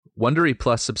Wondery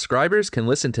Plus subscribers can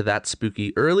listen to That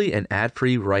Spooky early and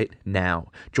ad-free right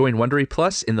now. Join Wondery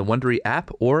Plus in the Wondery app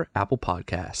or Apple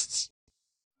Podcasts.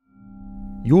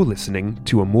 You're listening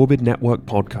to a Morbid Network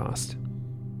podcast.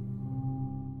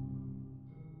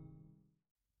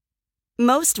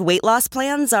 Most weight loss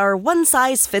plans are one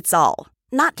size fits all,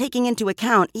 not taking into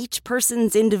account each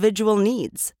person's individual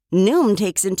needs. Noom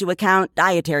takes into account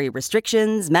dietary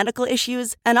restrictions, medical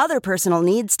issues, and other personal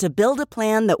needs to build a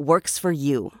plan that works for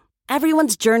you.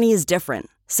 Everyone's journey is different,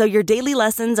 so your daily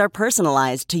lessons are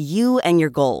personalized to you and your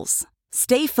goals.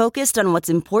 Stay focused on what's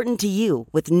important to you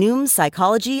with Noom's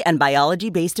psychology and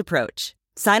biology-based approach.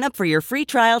 Sign up for your free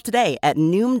trial today at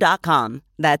Noom.com.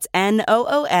 That's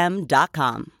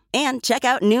Noom.com. And check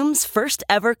out Noom's first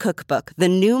ever cookbook, The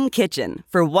Noom Kitchen,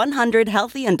 for 100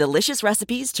 healthy and delicious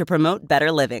recipes to promote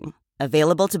better living.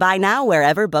 Available to buy now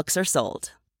wherever books are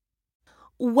sold.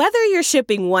 Whether you're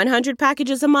shipping 100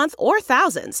 packages a month or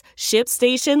thousands,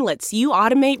 ShipStation lets you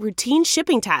automate routine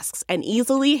shipping tasks and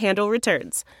easily handle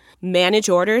returns. Manage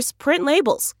orders, print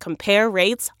labels, compare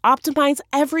rates, optimize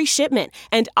every shipment,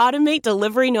 and automate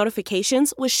delivery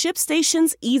notifications with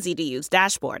ShipStation's easy-to-use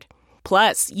dashboard.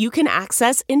 Plus, you can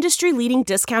access industry-leading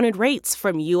discounted rates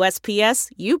from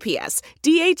USPS, UPS,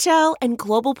 DHL, and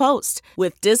Global Post,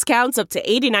 with discounts up to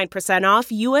 89% off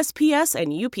USPS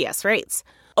and UPS rates.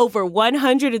 Over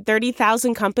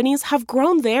 130,000 companies have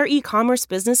grown their e-commerce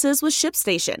businesses with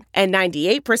ShipStation, and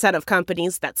 98% of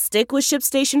companies that stick with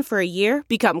ShipStation for a year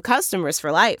become customers for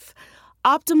life.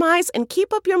 Optimize and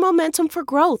keep up your momentum for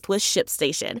growth with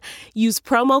ShipStation. Use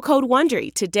promo code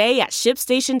WONDERY today at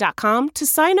ShipStation.com to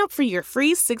sign up for your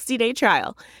free 60-day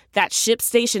trial. That's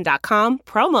ShipStation.com,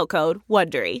 promo code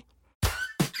WONDERY.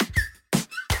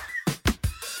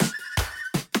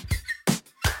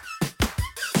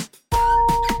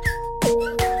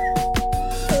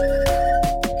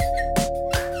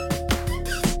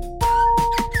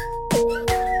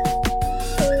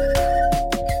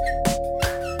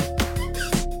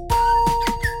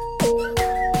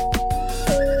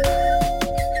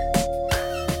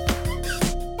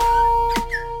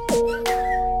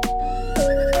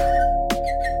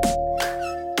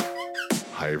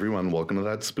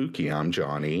 Spooky. I'm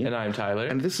Johnny. And I'm Tyler.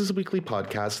 And this is a weekly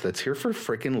podcast that's here for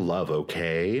frickin' love,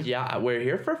 okay? Yeah, we're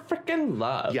here for frickin'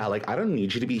 love. Yeah, like, I don't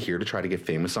need you to be here to try to get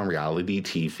famous on reality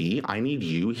TV. I need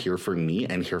you here for me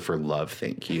and here for love,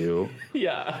 thank you.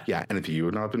 Yeah. Yeah, and if you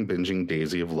have not been binging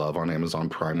Daisy of Love on Amazon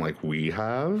Prime like we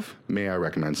have, may I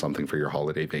recommend something for your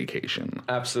holiday vacation?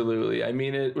 Absolutely. I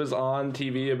mean, it was on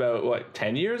TV about,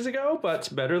 10 years ago? But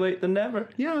better late than never.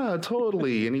 Yeah,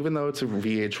 totally. And even though it's a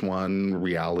VH1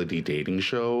 reality dating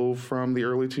show from the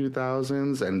early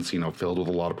 2000s and it's, filled with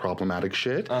a lot of problematic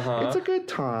shit, it's a good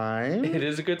time. It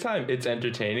is a good time. It's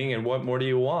entertaining, and what more do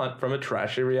you want from a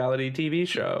trashy reality TV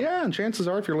show? Yeah, and chances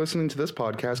are if you're listening to this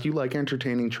podcast, you like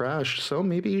entertaining trash, so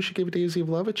maybe you should give Daisy of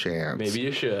Love a chance. Maybe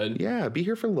you should. Yeah, be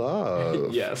here for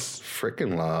love. Yes.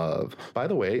 Frickin' love. By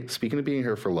the way, speaking of being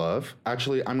here for love,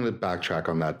 actually, I'm going to backtrack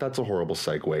on that. That's a horrible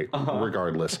segue.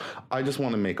 Regardless, I just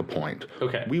want to make a point.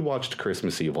 Okay. We watched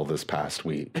Christmas Evil this past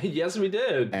week. Yes, we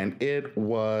did. And it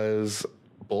was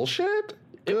bullshit?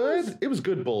 Good? It was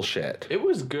good bullshit. It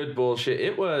was good bullshit.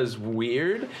 It was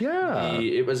weird. Yeah.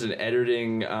 It was an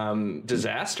editing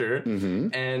disaster. Mm-hmm.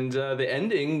 And the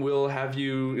ending will have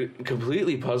you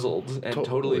completely puzzled and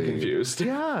totally confused.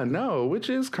 Yeah, no,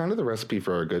 which is kind of the recipe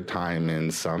for a good time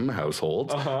in some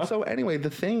households. So anyway,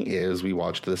 the thing is, we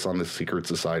watched this on the Secret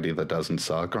Society That Doesn't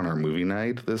Suck on our movie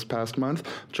night this past month.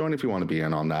 Join if you want to be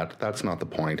in on that. That's not the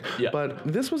point. Yeah. But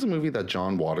this was a movie that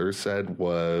John Waters said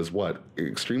was,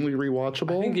 extremely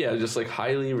rewatchable? I think, just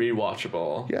highly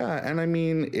rewatchable. Yeah, and I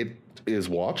mean, it is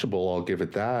watchable, I'll give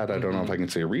it that. I don't know if I can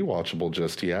say rewatchable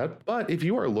just yet. But if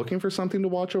you are looking for something to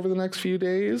watch over the next few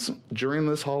days during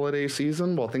this holiday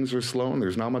season, while things are slow and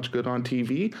there's not much good on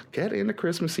TV, get into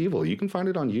Christmas Evil. You can find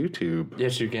it on YouTube.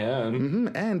 Yes, you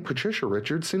can. And Patricia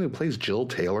Richardson, who plays Jill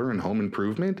Taylor in Home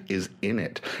Improvement, is in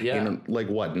it. Yeah. In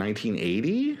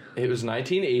 1980? It was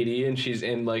 1980, and she's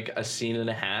in a scene and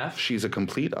a half. She's a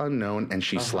complete unknown, and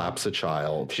she slaps a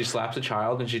child. She slaps a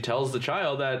child, and she tells the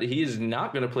child that he is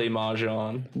not going to play Mahjong.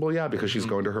 Well, yeah, because she's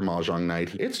going to her Mahjong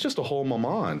night. It's just a whole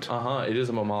moment. It is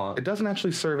a moment. It doesn't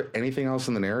actually serve anything else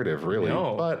in the narrative, really.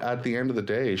 No. But at the end of the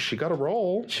day, she got a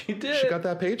role. She did. She got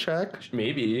that paycheck.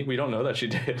 Maybe. We don't know that she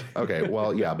did. Okay,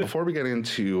 well, yeah, before we get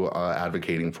into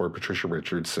advocating for Patricia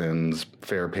Richardson's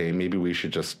fair pay, maybe we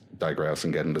should just digress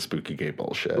and get into spooky gay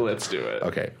bullshit. Let's do it.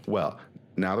 Okay, well,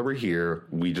 now that we're here,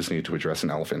 we just need to address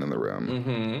an elephant in the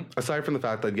room. Aside from the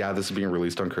fact that, yeah, this is being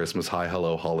released on Christmas, hi,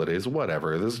 hello, holidays,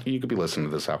 whatever. You could be listening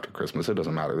to this after Christmas. It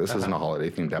doesn't matter. This isn't a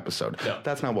holiday-themed episode. No.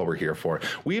 That's not what we're here for.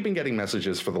 We've been getting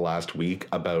messages for the last week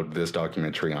about this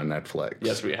documentary on Netflix.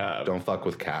 Yes, we have. Don't Fuck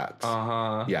with Cats.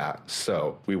 Uh-huh. Yeah,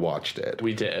 so we watched it.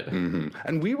 We did.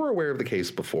 And we were aware of the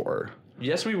case before.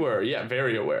 Yes, we were. Yeah,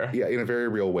 very aware. Yeah, in a very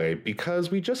real way,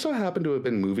 because we just so happened to have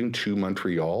been moving to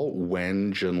Montreal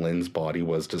when Junlin's body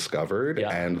was discovered,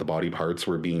 and the body parts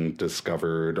were being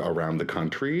discovered around the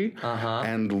country,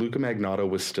 and Luka Magnotta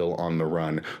was still on the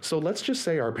run. So let's just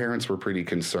say our parents were pretty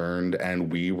concerned,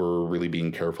 and we were really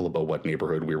being careful about what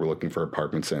neighborhood we were looking for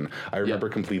apartments in. I remember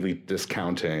completely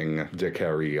discounting Dick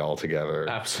Harry altogether.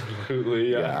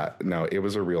 Absolutely, Yeah, no, it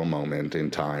was a real moment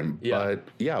in time. But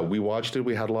yeah, we watched it.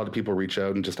 We had a lot of people reach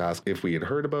out and just ask if we had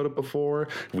heard about it before,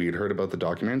 if we had heard about the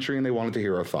documentary, and they wanted to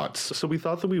hear our thoughts. So we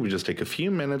thought that we would just take a few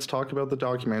minutes, talk about the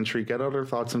documentary, get out our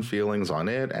thoughts and feelings on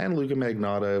it, and Luka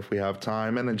Magnotta if we have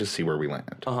time, and then just see where we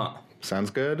land. Sounds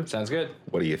good? Sounds good.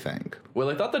 What do you think? Well,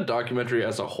 I thought the documentary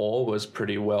as a whole was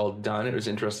pretty well done. It was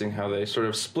interesting how they sort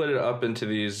of split it up into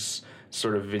these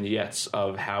sort of vignettes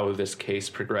of how this case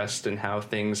progressed and how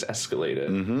things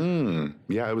escalated.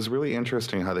 Yeah, it was really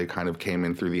interesting how they kind of came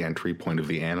in through the entry point of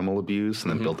the animal abuse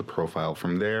and then built the profile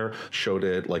from there, showed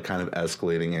it like kind of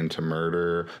escalating into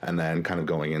murder and then kind of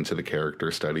going into the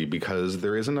character study, because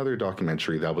there is another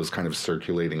documentary that was kind of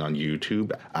circulating on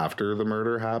YouTube after the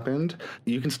murder happened.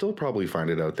 You can still probably find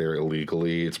it out there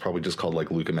illegally. It's probably just called like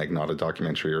Luka Magnotta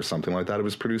documentary or something like that. It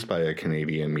was produced by a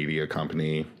Canadian media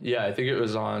company. Yeah, I think it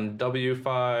was on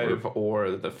W5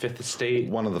 or the Fifth Estate.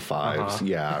 One of the fives,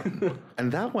 yeah.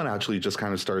 And that one actually just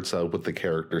kind of starts out with the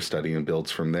character study and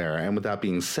builds from there. And with that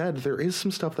being said, there is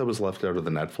some stuff that was left out of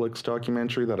the Netflix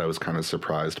documentary that I was kind of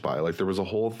surprised by. Like there was a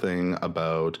whole thing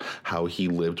about how he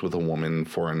lived with a woman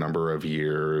for a number of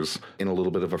years in a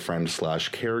little bit of a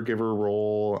friend/caregiver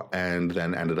role, and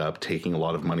then ended up taking a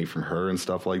lot of money from her and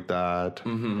stuff like that.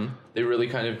 They really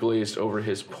kind of glazed over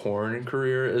his porn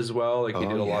career as well. Like he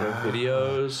did a lot of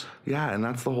videos. Yeah, and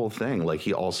that's the whole thing. Like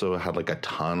he also had like a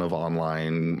ton of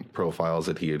online profiles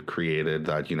that he had created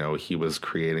that, you know, he was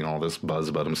creating all this buzz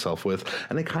about himself with.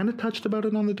 And they kind of touched about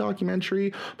it on the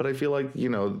documentary, but I feel like, you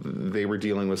know, they were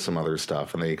dealing with some other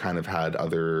stuff and they kind of had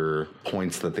other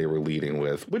points that they were leading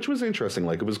with, which was interesting.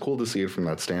 Like it was cool to see it from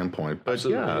that standpoint. But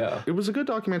yeah, it was a good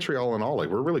documentary all in all. Like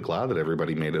we're really glad that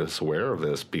everybody made us aware of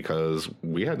this because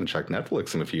we hadn't checked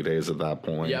Netflix in a few days at that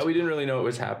point. Yeah, we didn't really know it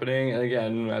was happening. And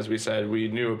again, as we said, we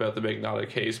knew about the Magnotta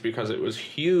case because it was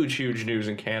huge news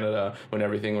in Canada when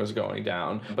everything was going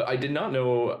down. But I did not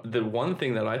know, the one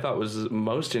thing that I thought was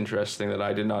most interesting that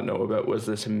I did not know about was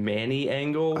this Manny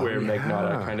angle where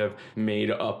Magnotta kind of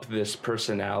made up this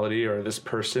personality or this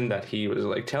person that he was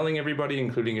like telling everybody,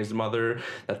 including his mother,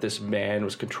 that this man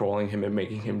was controlling him and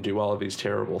making him do all of these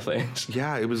terrible things.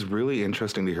 Yeah, it was really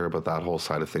interesting to hear about that whole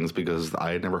side of things because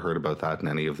I had never heard about that in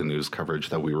any of the news coverage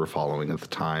that we were following at the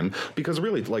time. Because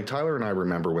really, like Tyler and I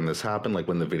remember when this happened, like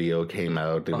when the video came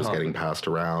out, it was getting passed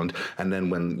around. And then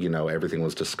when, you know, everything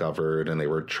was discovered and they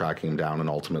were tracking him down and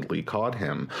ultimately caught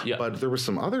him. Yeah. But there was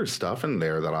some other stuff in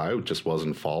there that I just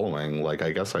wasn't following. Like,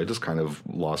 I guess I just kind of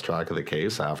lost track of the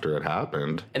case after it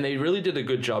happened. And they really did a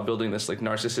good job building this like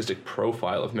narcissistic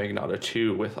profile of Magnotta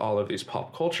too, with all of these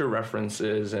pop culture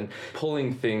references and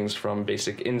pulling things from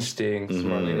Basic Instincts,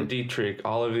 Marlene Dietrich,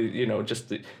 all of it, you know,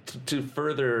 just to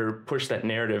further push that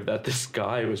narrative that this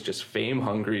guy was just fame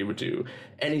hungry, would do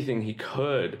anything he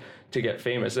could to get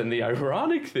famous. And the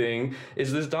ironic thing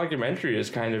is this documentary is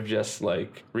kind of just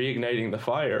like reigniting the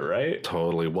fire, right?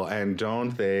 Totally. Well, and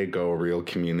don't they go real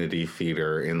community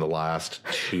theater in the last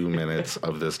 2 minutes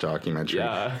of this documentary?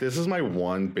 Yeah. This is my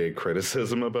one big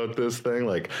criticism about this thing.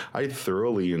 Like, I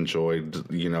thoroughly enjoyed,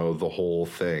 you know, the whole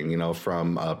thing, you know,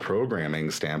 from a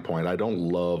programming standpoint. I don't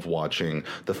love watching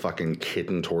the fucking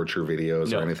kitten torture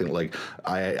videos or anything. Like,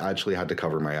 I actually had to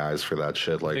cover my eyes for that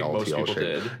shit, like all TL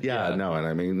shit. Yeah, no, and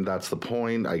I mean, that's the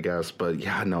point, I guess. But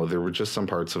yeah, no, there were just some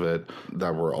parts of it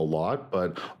that were a lot.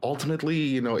 But ultimately,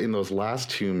 you know, in those last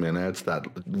 2 minutes, that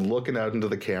looking out into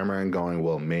the camera and going,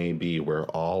 well, maybe we're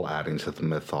all adding to the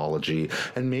mythology,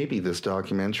 and maybe this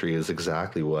documentary is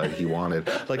exactly what he wanted.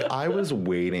 Like, I was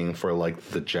waiting for like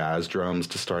the jazz drums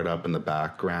to start up in the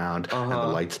background and the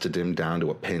lights to dim down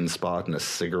to a pin spot and a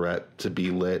cigarette to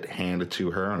be lit, handed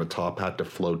to her, and a top hat to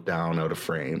float down out of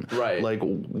frame. Right. Like,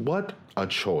 what a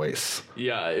choice.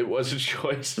 Yeah, it was a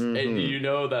choice. And you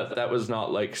know that was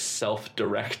not like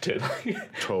self-directed.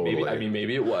 Totally.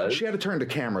 Maybe it was. She had to turn to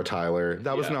camera, Tyler.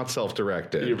 That was not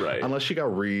self-directed. You're right. Unless she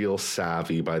got real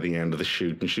savvy by the end of the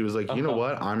shoot and she was like, you know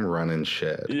what? I'm running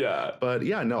shit. Yeah. But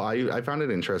yeah, no, I found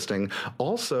it interesting.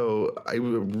 Also, I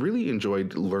really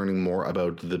enjoyed learning more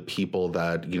about the people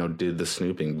that, did the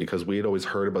snooping, because we had always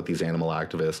heard about these animal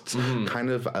activists kind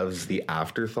of as the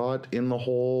afterthought in the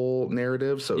whole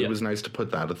narrative. So it was nice to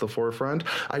put that at the forefront.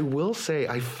 I will say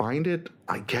I find it,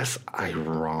 I guess,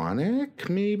 ironic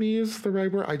maybe is the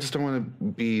right word. I just don't want to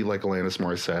be like Alanis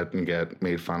Morissette and get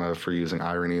made fun of for using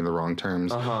irony in the wrong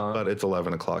terms. But it's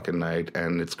 11 o'clock at night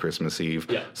and it's Christmas Eve.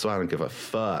 Yeah. So I don't give a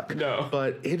fuck. No.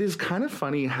 But it is kind of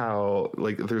funny how,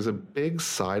 like, there's a big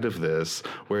side of this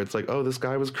where it's like, oh, this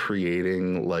guy was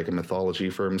creating like a mythology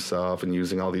for himself and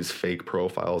using all these fake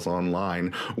profiles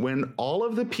online when all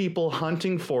of the people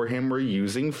hunting for him were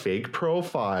using fake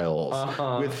profiles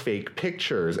with fake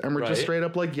pictures. And we're just straight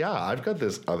up like, yeah, I've got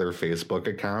this other Facebook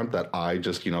account that I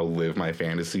just, live my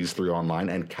fantasies through online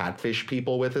and catfish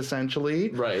people with, essentially.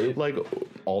 Right. Like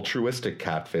altruistic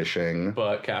catfishing.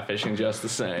 But catfishing just the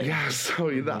same. Yeah, so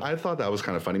I thought that was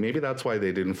kind of funny. Maybe that's why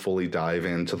they didn't fully dive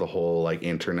into the whole like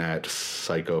internet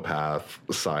psychopath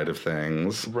side of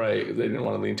things. Right. They didn't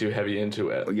want to lean too heavy into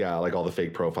it. Yeah, like all the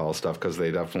fake profile stuff, because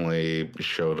they definitely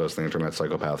showed us the internet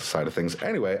psychopath side of things.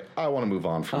 Anyway, I want to move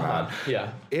on from that.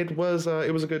 Yeah. It was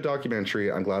a good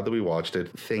documentary. I'm glad that we watched it.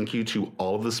 Thank you to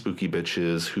all of the spooky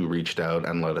bitches who reached out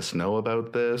and let us know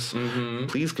about this.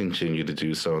 Please continue to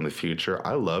do so in the future.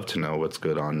 I love to know what's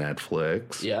good on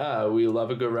Netflix. Yeah, we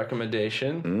love a good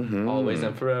recommendation. Always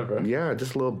and forever. Yeah,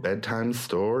 just a little bedtime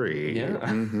story.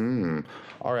 Yeah.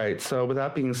 All right, so with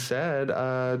that being said,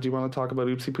 do you want to talk about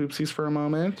Oopsie Poopsies for a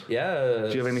moment? Yeah.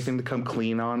 Do you have anything to come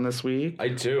clean on this week? I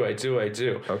do.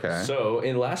 Okay. So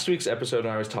in last week's episode,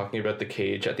 when I was talking about the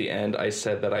cage at the end, I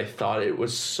said that I thought it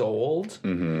was sold.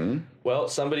 Well,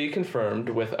 somebody confirmed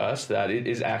with us that it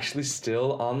is actually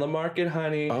still on the market,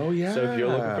 honey. Oh, yeah. So if you're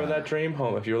looking for that dream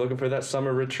home, if you're looking for that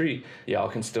summer retreat, y'all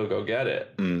can still go get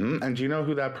it. And do you know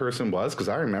who that person was? Because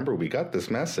I remember we got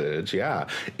this message. Yeah.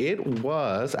 It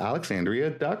was Alexandria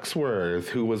Ducksworth,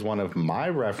 who was one of my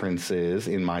references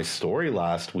in my story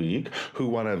last week, who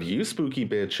one of you spooky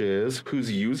bitches,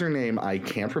 whose username I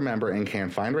can't remember and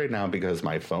can't find right now because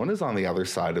my phone is on the other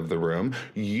side of the room,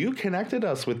 you connected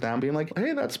us with them being like,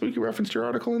 hey, that spooky referenced your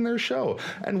article in their show.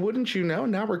 And wouldn't you know,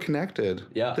 now we're connected.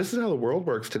 Yeah. This is how the world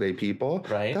works today, people.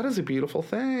 Right. That is a beautiful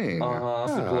thing.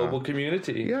 It's a global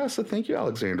community. Yeah, so thank you,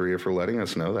 Alexandria, for letting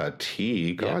us know that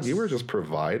tea. God, you were just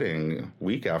providing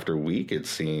week after week, it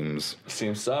seems.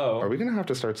 Seems so. Are we going to have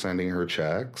to start sending her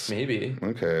checks? Maybe.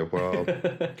 Okay, well,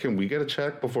 can we get a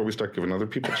check before we start giving other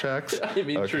people checks? I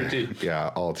mean, true tea. Yeah,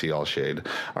 all tea, all shade.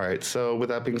 All right, so with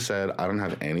that being said, I don't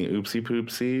have any oopsie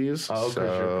poopsies. Oh,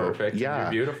 because you're perfect. Yeah.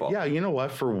 You're beautiful. Yeah, you know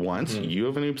what? For once, you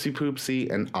have an oopsie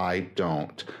poopsie and I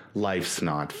don't. Life's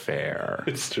not fair.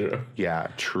 It's true. Yeah,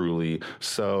 truly.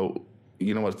 So,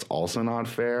 you know what's also not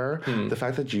fair? The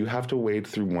fact that you have to wade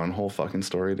through one whole fucking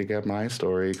story to get my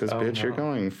story, because, bitch, you're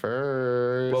going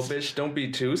first. Well, bitch, don't be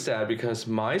too sad, because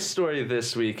my story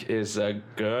this week is a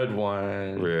good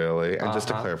one. Really? And just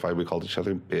to clarify, we called each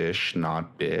other bish,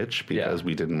 not bitch, because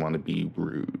we didn't want to be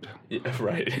rude. Yeah,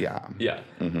 right. Yeah. Yeah.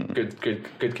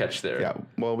 Good catch there. Yeah.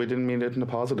 Well, we didn't mean it in a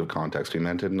positive context. We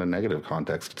meant it in a negative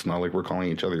context. It's not like we're calling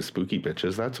each other spooky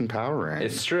bitches. That's empowering.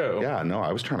 It's true. Yeah, no,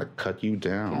 I was trying to cut you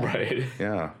down. Right.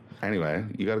 Yeah. Anyway,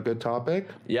 you got a good topic?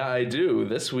 Yeah, I do.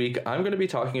 This week, I'm going to be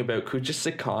talking about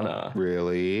Kuchisikana.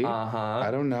 Really? I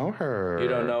don't know her. You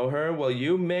don't know her? Well,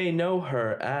 you may know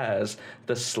her as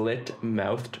the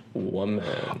slit-mouthed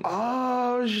woman.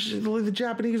 Oh, the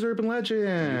Japanese urban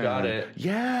legend. You got it.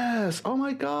 Yes. Oh,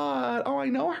 my God. Oh, I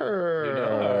know her. You know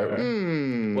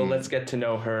her. Well, let's get to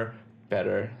know her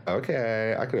better.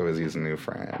 Okay. I could always use a new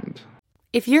friend.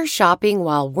 If you're shopping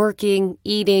while working,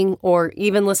 eating, or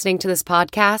even listening to this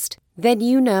podcast, then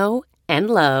you know and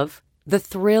love the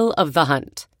thrill of the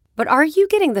hunt. But are you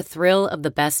getting the thrill of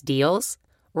the best deals?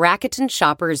 Rakuten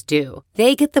shoppers do.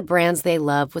 They get the brands they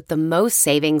love with the most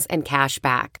savings and cash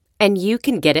back. And you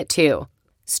can get it too.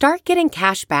 Start getting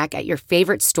cash back at your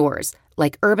favorite stores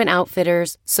like Urban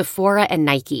Outfitters, Sephora, and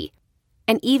Nike.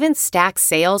 And even stack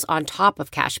sales on top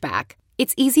of cash back.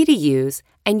 It's easy to use,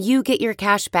 and you get your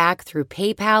cash back through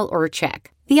PayPal or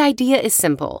check. The idea is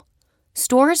simple.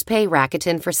 Stores pay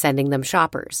Rakuten for sending them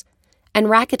shoppers, and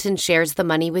Rakuten shares the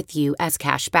money with you as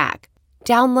cash back.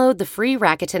 Download the free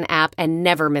Rakuten app and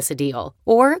never miss a deal.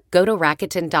 Or go to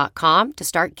Rakuten.com to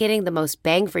start getting the most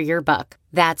bang for your buck.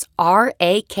 That's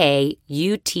RAKUTEN.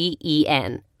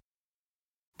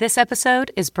 This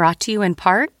episode is brought to you in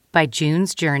part by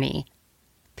June's Journey.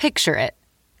 Picture it,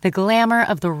 the glamour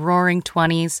of the roaring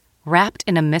 20s wrapped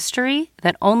in a mystery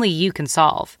that only you can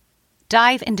solve.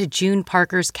 Dive into June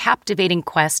Parker's captivating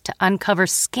quest to uncover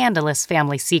scandalous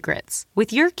family secrets.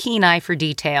 With your keen eye for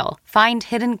detail, find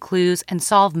hidden clues and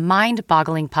solve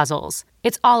mind-boggling puzzles.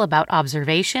 It's all about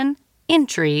observation,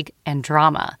 intrigue, and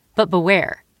drama. But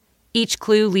beware. Each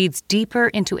clue leads deeper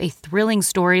into a thrilling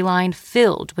storyline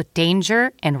filled with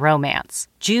danger and romance.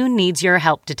 June needs your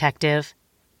help, detective.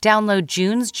 Download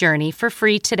June's Journey for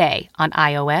free today on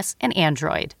iOS and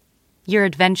Android. Your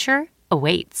adventure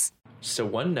awaits. So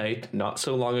one night, not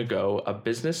so long ago, a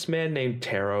businessman named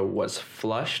Taro was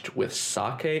flushed with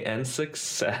sake and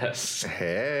success.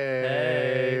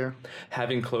 Hey.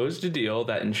 Having closed a deal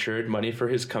that ensured money for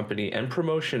his company and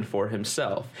promotion for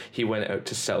himself, he went out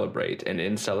to celebrate. And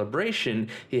in celebration,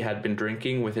 he had been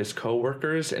drinking with his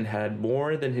co-workers and had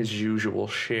more than his usual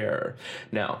share.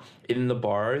 Now, in the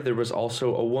bar, there was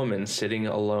also a woman sitting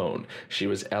alone. She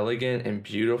was elegant and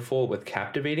beautiful with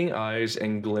captivating eyes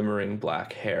and glimmering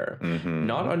black hair.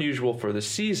 Not unusual for the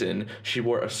season, she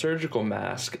wore a surgical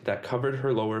mask that covered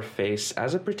her lower face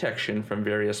as a protection from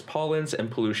various pollens and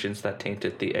pollutions that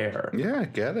tainted the air. Yeah, I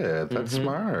get it. That's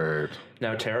smart.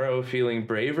 Now, Taro, feeling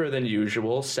braver than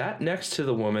usual, sat next to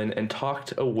the woman and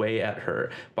talked away at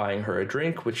her, buying her a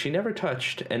drink, which she never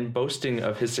touched, and boasting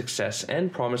of his success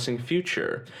and promising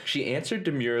future. She answered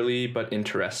demurely but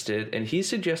interested, and he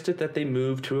suggested that they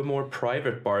move to a more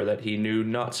private bar that he knew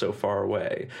not so far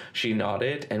away. She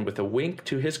nodded, and with a wink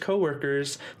to his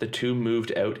coworkers, the two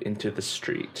moved out into the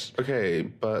street. Okay,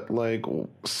 but, like,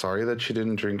 sorry that she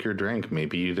didn't drink your drink.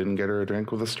 Maybe you didn't get her a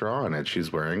drink with a straw in it.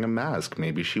 She's wearing a mask.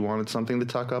 Maybe she wanted something to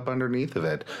tuck up underneath of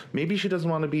it. Maybe she doesn't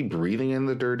want to be breathing in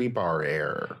the dirty bar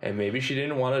air. And maybe she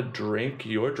didn't want to drink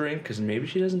your drink because maybe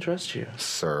she doesn't trust you.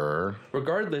 Sir.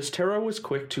 Regardless, Taro was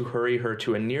quick to hurry her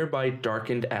to a nearby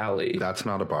darkened alley. That's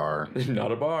not a bar.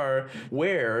 Not a bar.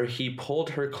 Where he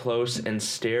pulled her close and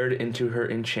stared into her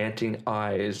enchanting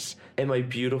eyes. "Am I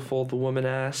beautiful?" the woman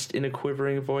asked in a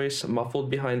quivering voice, muffled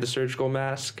behind the surgical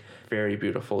mask. "Very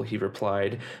beautiful," he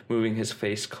replied, moving his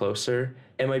face closer.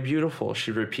 "Am I beautiful?"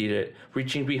 she repeated,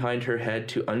 reaching behind her head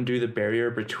to undo the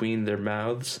barrier between their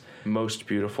mouths. "Most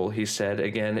beautiful," he said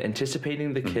again,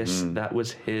 anticipating the kiss that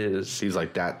was his. He's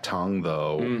like, that tongue,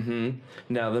 though.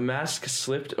 Now the mask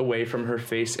slipped away from her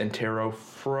face and Taro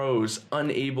froze,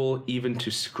 unable even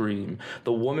to scream.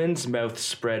 The woman's mouth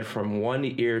spread from one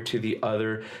ear to the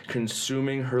other,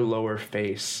 consuming her lower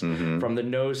face. From the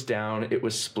nose down, it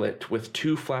was split, with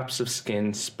two flaps of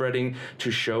skin spreading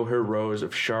to show her rows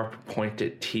of sharp,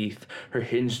 pointed teeth. Her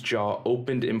hinged jaw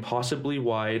opened impossibly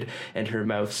wide, and her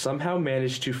mouth somehow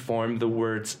managed to form the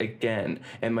words again,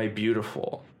 "Am I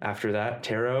beautiful?" After that,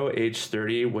 Taro, age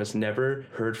 30, was never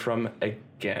heard from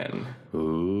again.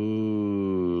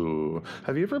 Ooh.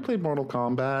 Have you ever played Mortal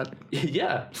Kombat?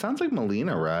 Yeah. Sounds like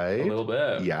Melina, right? A little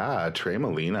bit. Yeah, Trey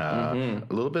Melina.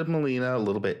 A little bit Melina, a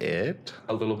little bit It.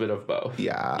 A little bit of both.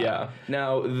 Yeah. Yeah.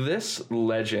 Now, this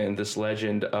legend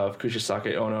of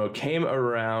Kushisake Ono came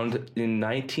around in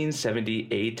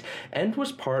 1978 and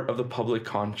was part of the public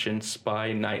conscience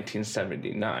by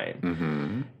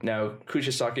 1979. Now,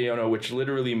 Kushisake Ono, which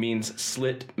literally means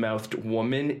slit-mouthed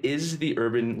woman, is the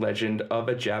urban legend of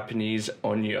a Japanese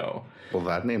onyo. Well,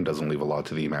 that name doesn't leave a lot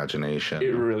to the imagination.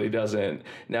 It really doesn't.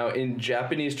 Now, in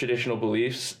Japanese traditional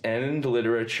beliefs and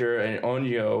literature, an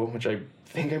onyo, which I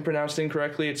think I'm pronouncing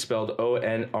correctly, it's spelled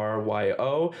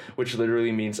O-N-R-Y-O, which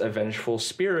literally means a vengeful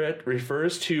spirit,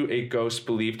 refers to a ghost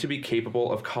believed to be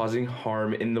capable of causing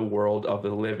harm in the world of the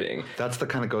living. That's the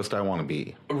kind of ghost I want to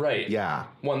be. Right. Yeah.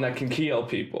 One that can kill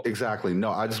people. Exactly.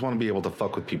 No, I just want to be able to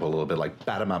fuck with people a little bit, like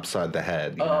bat them upside the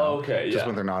head. You know? Okay, Just yeah.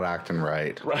 when they're not acting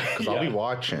right. Right, Because I'll be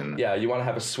watching. Yeah, you want to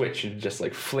have a switch and just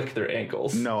like flick their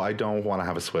ankles. No, I don't want to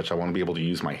have a switch. I want to be able to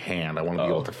use my hand. I want to be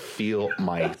able to feel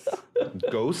my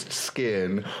ghost skin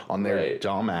on their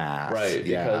dumb ass. Right,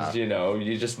 Yeah. because, you know,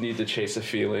 you just need to chase a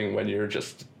feeling when you're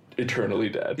just eternally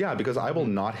dead. Yeah, because I will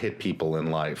not hit people in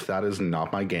life. That is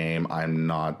not my game. I'm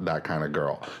not that kind of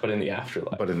girl. But in the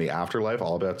afterlife. But in the afterlife,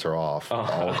 all bets are off.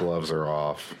 All gloves are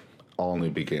off. All new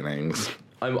beginnings.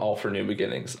 I'm all for new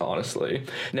beginnings, honestly.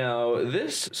 Now,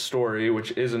 this story,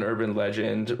 which is an urban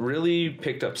legend, really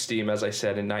picked up steam, as I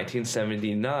said, in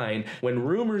 1979, when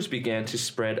rumors began to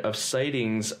spread of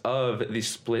sightings of the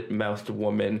split-mouthed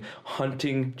woman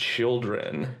hunting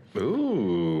children.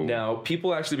 Ooh. Now,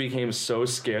 people actually became so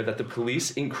scared that the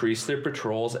police increased their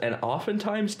patrols, and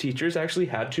oftentimes teachers actually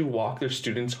had to walk their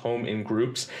students home in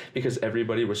groups because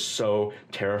everybody was so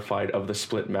terrified of the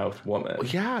split-mouthed woman.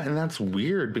 Yeah, and that's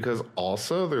weird because also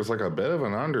also, there's like a bit of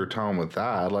an undertone with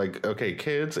that. Like, okay,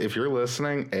 kids, if you're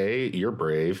listening, A, you're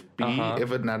brave. B,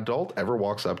 if an adult ever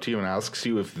walks up to you and asks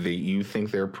you if you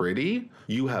think they're pretty,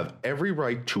 you have every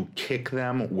right to kick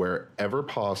them wherever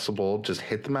possible. Just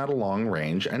hit them at a long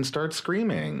range and start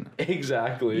screaming.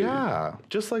 Exactly. Yeah,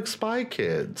 just like Spy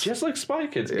Kids. Just like Spy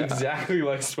Kids. Yeah. Exactly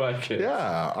like Spy Kids.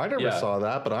 Yeah, I never saw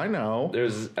that, but I know.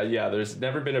 There's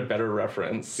never been a better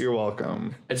reference. You're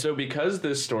welcome. And so because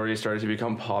this story started to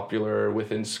become popular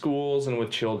within schools and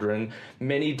with children,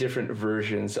 many different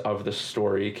versions of the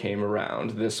story came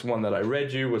around. This one that I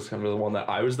read you was kind of the one that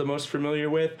I was the most familiar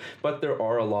with, but there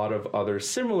are a lot of other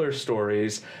similar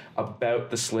stories about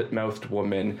the slit-mouthed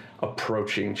woman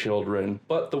approaching children,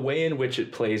 but the way in which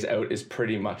it plays out is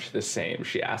pretty much the same.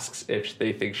 She asks if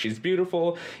they think she's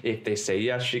beautiful. If they say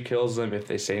yes, she kills them. If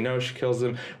they say no, she kills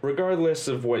them. Regardless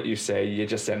of what you say, you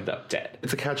just end up dead.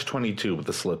 It's a catch-22 with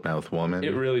the slit-mouthed woman.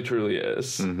 It really, truly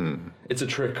is. Mm-hmm. It's a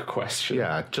trick question.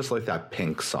 Yeah, just like that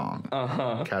Pink song.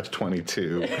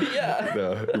 Catch-22. Yeah.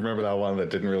 Remember that one that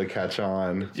didn't really catch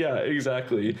on? Yeah,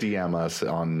 exactly. DM us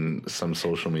on some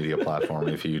social media platform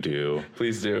if you do.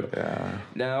 Please do. Yeah.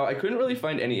 Now, I couldn't really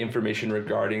find any information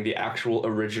regarding the actual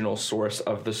original source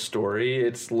of the story.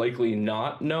 It's likely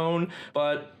not known,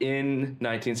 but in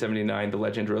 1979, the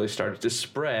legend really started to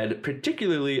spread,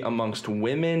 particularly amongst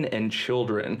women and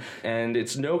children. And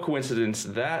it's no coincidence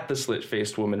that the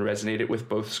slit-faced woman resonated with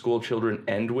both school children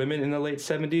and women in the late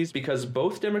 70s, because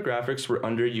both demographics were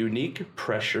under unique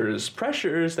pressures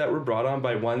that were brought on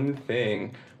by one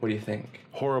thing. What do you think?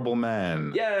 Horrible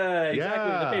men. Yeah,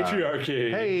 exactly. The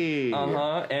patriarchy. Hey.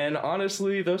 And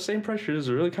honestly, those same pressures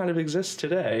really kind of exist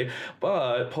today.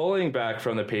 But pulling back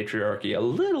from the patriarchy a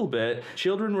little bit,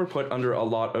 children were put under a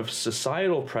lot of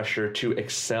societal pressure to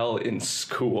excel in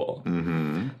school.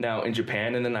 Mm-hmm. Now, in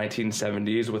Japan in the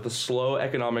 1970s, with a slow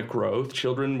economic growth,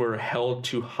 children were held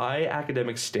to high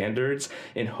academic standards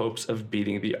in hopes of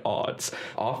beating the odds.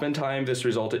 Oftentimes, this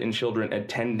resulted in children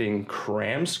attending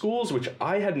cram schools, which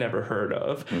I had never heard of.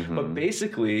 But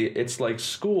basically, it's like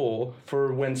school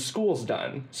for when school's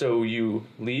done. So you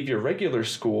leave your regular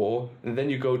school, and then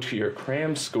you go to your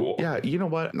cram school. Yeah, you know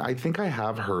what? I think I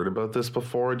have heard about this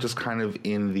before, just kind of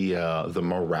in the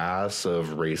morass of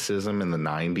racism in the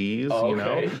 90s, you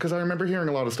know? Because I remember hearing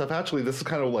a lot of stuff. Actually, this is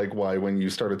kind of like why when you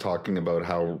started talking about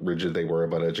how rigid they were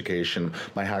about education,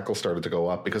 my hackle started to go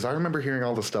up, because I remember hearing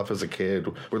all the stuff as a kid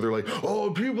where they're like, oh,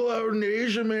 people out in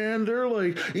Asia, man, they're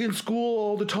like in school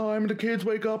all the time, and the kids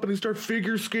wake up and they start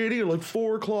figure skating at like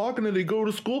 4 o'clock, and then they go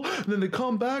to school, and then they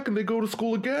come back and they go to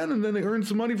school again, and then they earn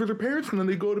some money for their parents, and then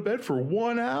they go to bed for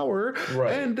 1 hour,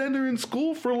 and then they're in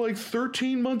school for like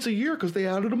 13 months a year because they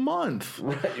added a month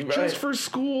just for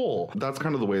school. That's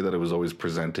kind of the way that it was always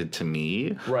presented to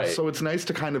me. So it's nice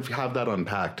to kind of have that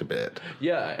unpacked a bit.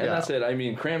 That's it. I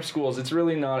mean, cram schools, it's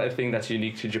really not a thing that's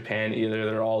unique to Japan either.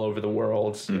 They're all over the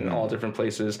world, in all different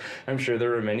places. I'm sure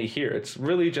there are many here. It's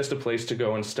really just a place to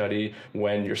go and study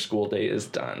when your school day is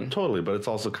done. Totally, but it's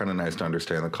also kind of nice to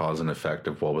understand the cause and effect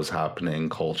of what was happening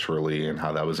culturally and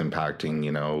how that was impacting,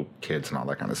 you know, kids and all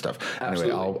that kind of stuff.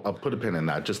 Absolutely. Anyway, I'll put a pin in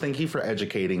that. Just thank you for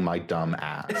educating my dumb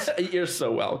ass. You're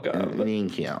so welcome.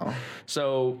 Thank you.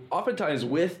 So oftentimes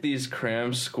with these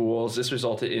cram schools, this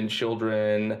resulted in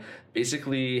children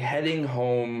basically heading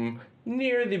home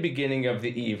near the beginning of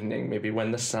the evening, maybe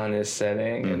when the sun is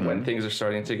setting and when things are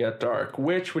starting to get dark,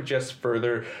 which would just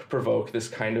further provoke this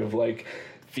kind of like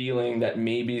feeling that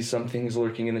maybe something's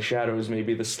lurking in the shadows,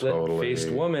 maybe the slit-faced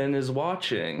woman is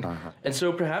watching. And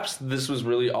so perhaps this was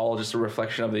really all just a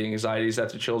reflection of the anxieties that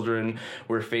the children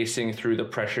were facing through the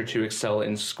pressure to excel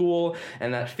in school,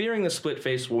 and that fearing the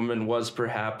split-faced woman was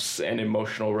perhaps an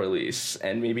emotional release.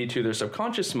 And maybe to their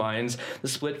subconscious minds, the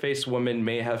split-faced woman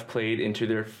may have played into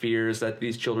their fears that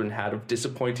these children had of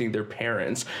disappointing their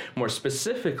parents, more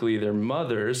specifically their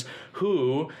mothers,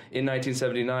 who in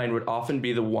 1979 would often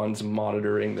be the ones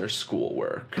monitoring their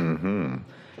schoolwork.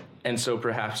 And so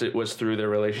perhaps it was through their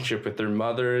relationship with their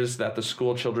mothers that the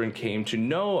school children came to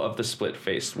know of the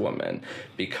split-faced woman.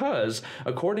 Because,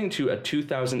 according to a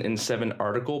 2007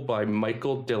 article by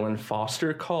Michael Dylan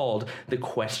Foster called The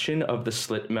Question of the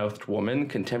Slit-Mouthed Woman,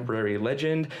 Contemporary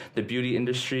Legend, the Beauty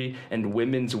Industry, and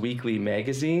Women's Weekly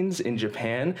magazines in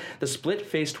Japan, the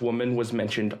split-faced woman was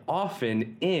mentioned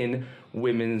often in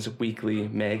Women's Weekly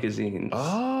magazines.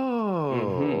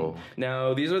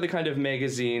 Now, these are the kind of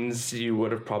magazines you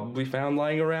would have probably found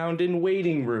lying around in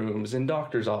waiting rooms, in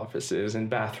doctors' offices, in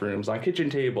bathrooms, on kitchen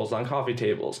tables, on coffee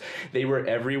tables. They were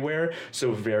everywhere,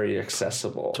 so very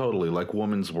accessible. Totally, like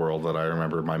Woman's World that I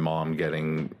remember my mom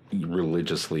getting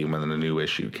religiously when the new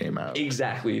issue came out.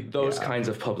 Exactly, those kinds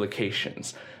of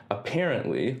publications.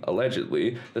 apparently,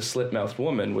 allegedly, the slit-mouthed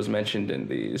woman was mentioned in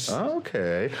these.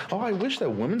 Okay. Oh, I wish that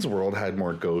Women's World had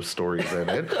more ghost stories in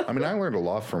it. I mean, I learned a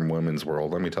lot from Women's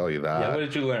World, let me tell you that. Yeah, what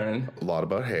did you learn? A lot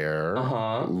about hair.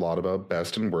 A lot about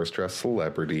best and worst dressed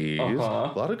celebrities. A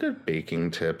lot of good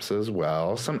baking tips as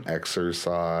well. Some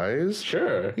exercise.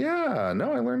 Sure. Yeah,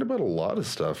 no, I learned about a lot of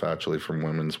stuff actually from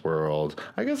Women's World.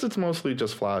 I guess it's mostly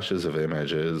just flashes of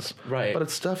images. Right. But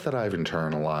it's stuff that I've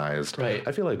internalized. Right.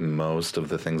 I feel like most of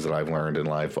the things that I've learned in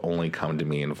life only come to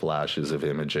me in flashes of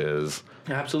images.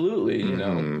 Absolutely. You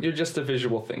know, you're just a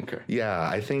visual thinker. Yeah,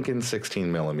 I think in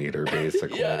 16 millimeter,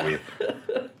 basically.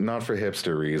 Not for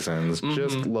hipster reasons,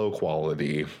 just low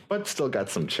quality, but still got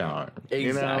some charm.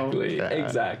 Exactly, you know?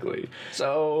 exactly.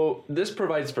 So this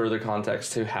provides further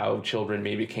context to how children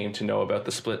maybe came to know about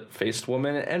the split-faced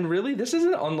woman, and really this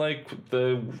isn't unlike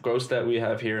the ghost that we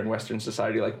have here in Western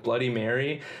society, like Bloody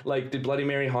Mary. Like, did Bloody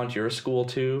Mary haunt your school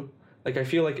too? Like, I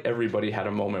feel like everybody had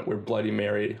a moment where Bloody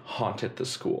Mary haunted the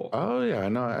school. Oh, yeah.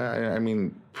 No, I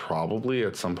mean, probably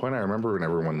at some point. I remember when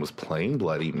everyone was playing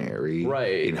Bloody Mary.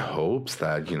 Right. In hopes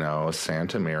that, you know,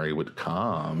 Santa Mary would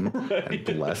come and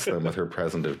bless them with her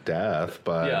present of death.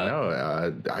 But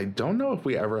no, I don't know if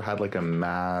we ever had like a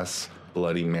mass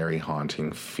Bloody Mary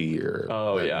haunting fear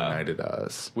that united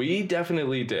us. We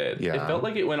definitely did. Yeah. It felt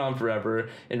like it went on forever.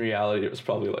 In reality, it was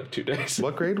probably like 2 days.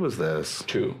 What grade was this?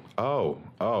 2. Oh,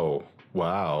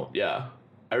 wow. Yeah.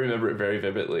 I remember it very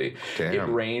vividly. Damn. It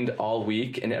rained all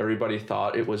week, and everybody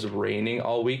thought it was raining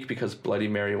all week because Bloody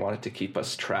Mary wanted to keep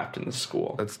us trapped in the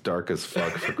school. That's dark as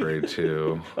fuck for grade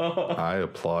 2. I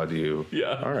applaud you.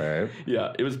 Yeah. All right.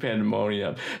 Yeah, it was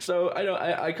pandemonium. So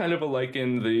I kind of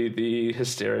liken the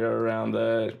hysteria around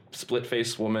the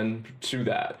split-faced woman to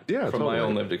that. Yeah, from totally. my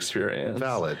own lived experience.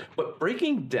 Valid. But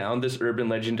breaking down this urban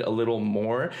legend a little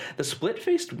more, the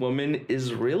split-faced woman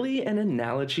is really an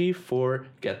analogy for,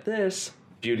 get this,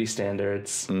 beauty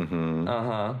standards.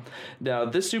 Now,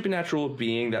 this supernatural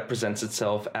being that presents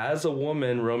itself as a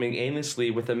woman roaming aimlessly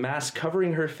with a mask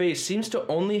covering her face seems to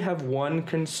only have one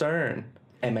concern.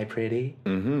 Am I pretty?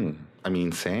 I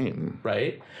mean, same.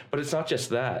 Right? But it's not just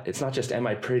that. It's not just am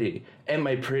I pretty? Am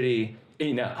I pretty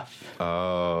enough?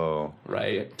 Oh.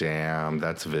 Right? Damn,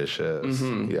 that's vicious.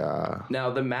 Yeah.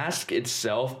 Now, the mask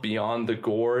itself, beyond the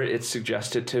gore it's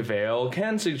suggested to veil,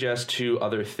 can suggest to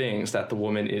other things, that the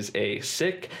woman is A,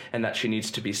 sick, and that she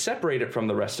needs to be separated from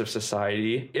the rest of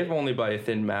society, if only by a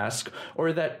thin mask,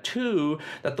 or that 2,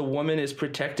 that the woman is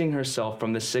protecting herself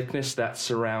from the sickness that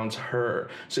surrounds her.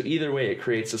 So either way, it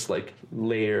creates this like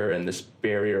layer and this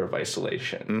barrier of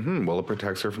isolation. Well, it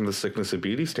protects her from the sickness of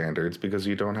beauty standards because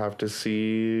you don't have to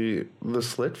see the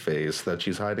slit face that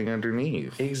she's hiding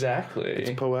underneath. Exactly.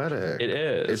 It's poetic. It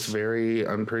is. It's very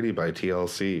unpretty by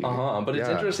TLC. But it's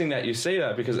interesting that you say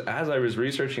that, because as I was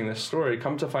researching this story,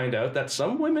 come to find out that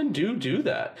some women do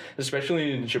that,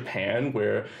 especially in Japan,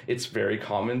 where it's very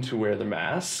common to wear the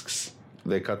masks.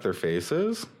 They cut their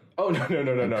faces? Oh,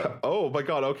 no. Oh, my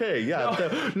God. Okay.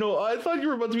 Yeah. No, I thought you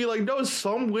were about to be like, no,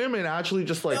 some women actually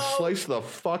just like slice the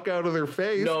fuck out of their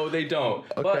face. No, they don't.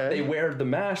 Okay. But they wear the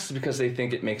masks because they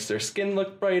think it makes their skin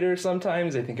look brighter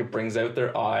sometimes. They think it brings out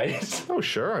their eyes. Oh,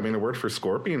 sure. I mean, it worked for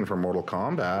Scorpion from Mortal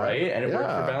Kombat. Right? And it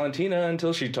worked for Valentina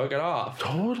until she took it off.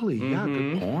 Totally. Yeah,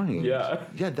 good point. Yeah.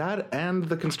 Yeah, that and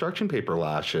the construction paper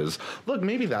lashes. Look,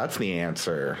 maybe that's the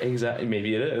answer. Exactly.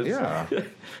 Maybe it is. Yeah.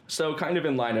 So kind of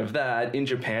in line of that, in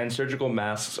Japan, surgical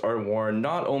masks are worn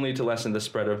not only to lessen the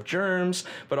spread of germs,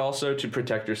 but also to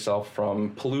protect yourself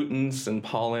from pollutants and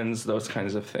pollens, those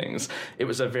kinds of things. It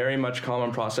was a very much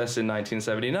common process in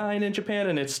 1979 in Japan,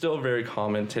 and it's still very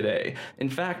common today. In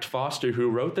fact, Foster, who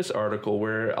wrote this article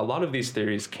where a lot of these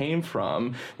theories came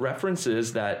from,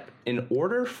 references that in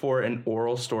order for an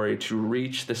oral story to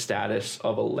reach the status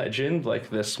of a legend like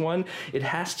this one, it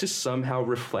has to somehow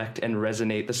reflect and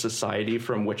resonate the society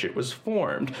from which it was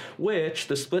formed, which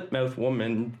the split-mouthed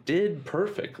woman did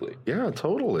perfectly. Yeah,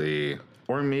 totally.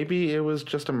 Or maybe it was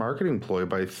just a marketing ploy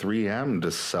by 3M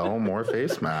to sell more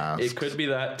face masks. It could be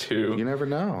that too. You never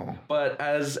know. But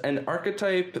as an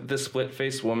archetype, the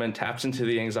split-faced woman taps into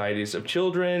the anxieties of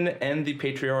children and the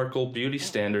patriarchal beauty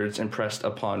standards impressed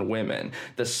upon women.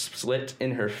 The slit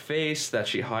in her face that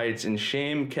she hides in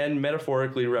shame can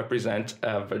metaphorically represent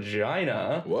a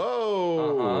vagina.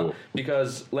 Whoa!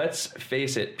 Because let's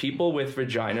face it, people with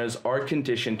vaginas are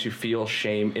conditioned to feel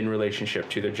shame in relationship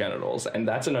to their genitals, and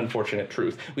that's an unfortunate truth.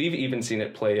 truth. We've even seen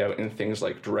it play out in things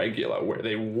like Dragula, where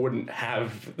they wouldn't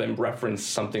have them reference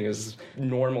something as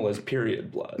normal as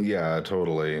period blood. Yeah,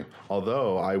 totally.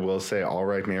 Although I will say, All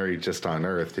Right Mary Just on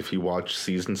Earth, if you watch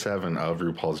season 7 of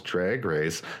RuPaul's Drag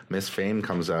Race, Miss Fame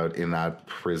comes out in that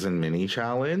prison mini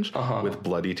challenge with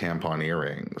bloody tampon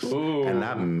earrings. Ooh. And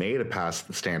that made it past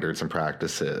the standards and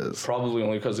practices. Probably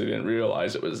only because they didn't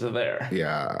realize it was there.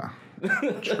 Yeah.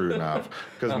 True enough.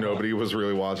 Because nobody was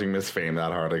really watching Miss Fame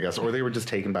that hard, I guess. Or they were just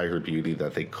taken by her beauty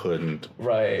that they couldn't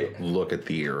look at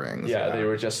the earrings. Yeah, they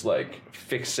were just like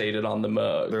fixated on the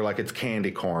mug. They're like, it's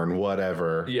candy corn,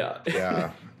 whatever. Yeah.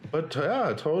 Yeah. But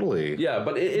yeah, totally. Yeah,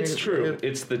 but it's true.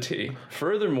 It's the tea.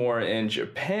 Furthermore, in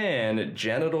Japan,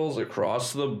 genitals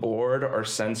across the board are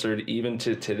censored even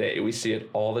to today. We see it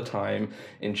all the time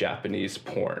in Japanese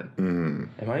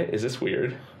porn. Is this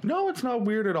weird? No, it's not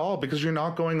weird at all, because you're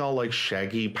not going all like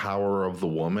Shaggy Power of the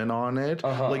Woman on it.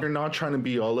 Like, you're not trying to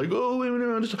be all like,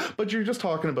 oh, but you're just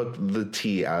talking about the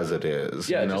tea as it is.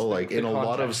 Yeah, you know, like the in a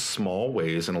lot of context. small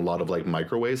ways, in a lot of like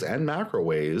micro ways and macro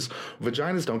ways,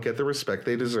 vaginas don't get the respect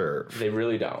they deserve. They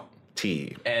really don't.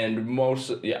 Tea. And we'll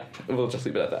just leave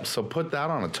it at that. So put that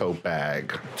on a tote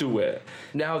bag. Do it.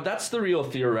 Now, that's the real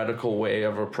theoretical way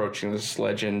of approaching this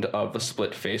legend of the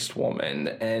split-faced woman.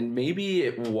 And maybe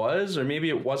it was, or maybe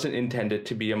it wasn't intended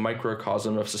to be a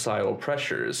microcosm of societal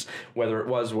pressures. Whether it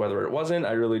was, whether it wasn't,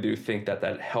 I really do think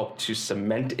that helped to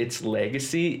cement its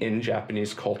legacy in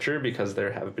Japanese culture, because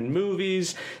there have been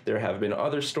movies, there have been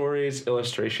other stories,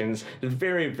 illustrations,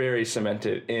 very, very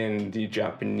cemented in the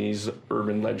Japanese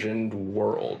urban legend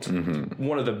world.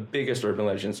 One of the biggest urban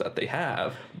legends that they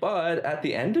have. But at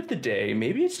the end of the day,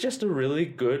 maybe it's just a really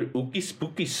good ooky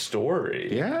spooky story.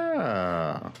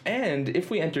 Yeah. And if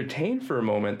we entertain for a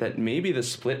moment that maybe the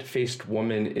split-faced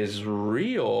woman is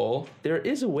real, there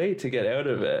is a way to get out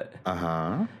of it.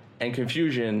 And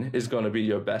confusion is going to be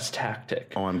your best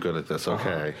tactic. Oh, I'm good at this.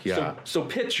 Okay. Yeah. So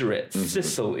picture it,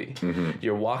 Sicily.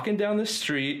 You're walking down the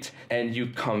street and you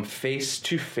come face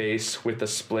to face with a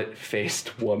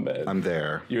split-faced woman. I'm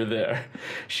there. You're there.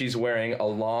 She's wearing a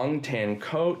long tan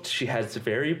coat. She has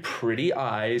very pretty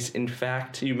eyes. In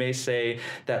fact, you may say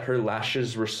that her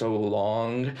lashes were so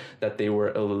long that they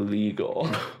were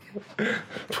illegal.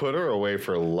 Put her away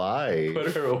for life.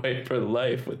 Put her away for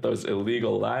life with those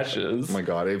illegal lashes. Oh my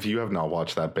God, if you have not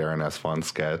watched that Baroness Von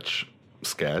sketch,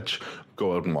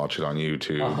 go out and watch it on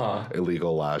YouTube.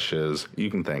 Illegal lashes. You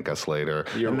can thank us later.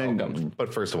 You're welcome.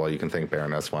 But first of all, you can thank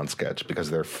Baroness Von sketch, because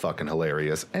they're fucking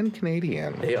hilarious and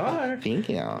Canadian. They are. Thank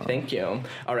you. Thank you.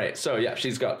 All right, so yeah,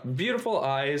 she's got beautiful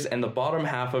eyes, and the bottom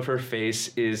half of her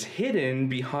face is hidden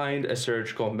behind a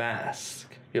surgical mask.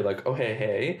 You're like, oh,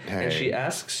 hey. And she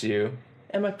asks you,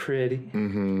 am I pretty?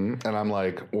 And I'm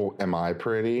like, well, am I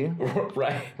pretty?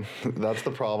 Right. That's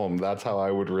the problem. That's how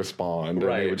I would respond.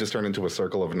 Right. And it would just turn into a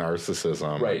circle of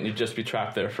narcissism. Right, and you'd just be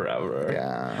trapped there forever.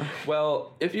 Yeah.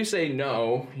 Well, if you say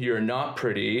no, you're not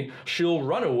pretty, she'll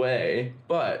run away,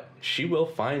 but she will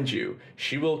find you.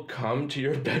 She will come to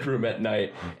your bedroom at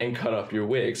night and cut up your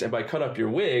wigs. And by cut up your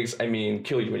wigs, I mean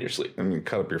kill you in your sleep. I mean,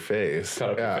 cut up your face.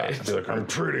 Cut up your face. Be like, I'm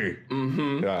pretty.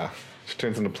 Yeah. She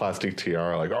turns into plastic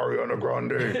tiara like Ariana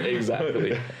Grande.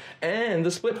 Exactly. And the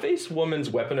split-faced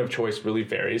woman's weapon of choice really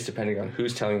varies depending on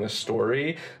who's telling the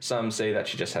story. Some say that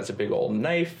she just has a big old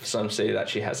knife. Some say that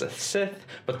she has a scythe.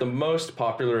 But the most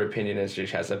popular opinion is she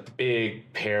has a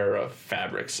big pair of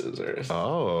fabric scissors.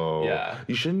 Oh. Yeah.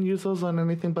 You shouldn't use those on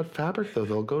anything but fabric, though.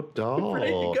 They'll go dull. Right,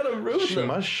 you gotta ruin them. She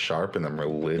must sharpen them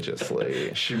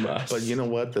religiously. She must. But you know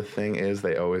what? The thing is,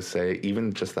 they always say,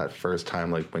 even just that first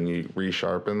time, like when you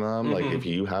resharpen them, like if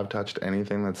you have touched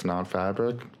anything that's not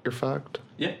fabric, you're fucked.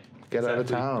 Yeah. Get out of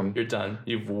town. You're done.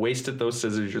 You've wasted those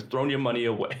scissors. You're throwing your money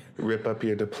away. Rip up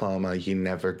your diploma. You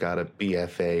never got a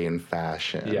BFA in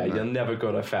fashion. Yeah, you'll never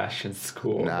go to fashion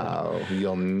school. No,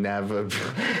 you'll never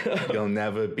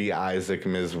be Isaac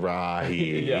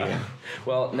Mizrahi. Yeah.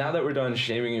 Well, now that we're done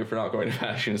shaming you for not going to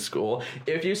fashion school,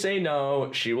 if you say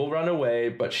no, she will run away,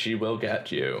 but she will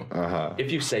get you.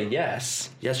 If you say yes,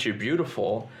 you're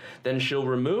beautiful, then she'll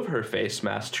remove her face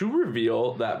mask to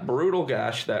reveal that brutal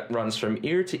gash that runs from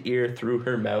ear to ear through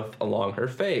her mouth along her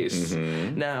face.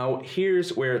 Now,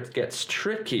 here's where it gets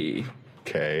tricky.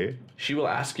 Okay. She will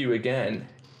ask you again,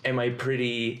 am I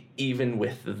pretty even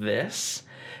with this?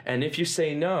 And if you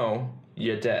say no,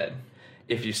 you're dead.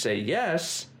 If you say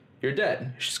yes, you're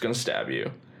dead. She's gonna stab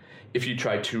you. If you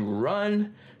try to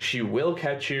run, she will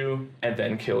catch you and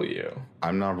then kill you.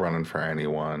 I'm not running for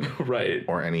anyone. Right.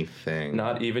 Or anything.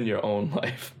 Not even your own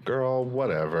life. Girl,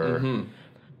 whatever.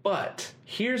 But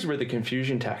here's where the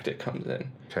confusion tactic comes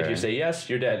in. Okay. If you say yes,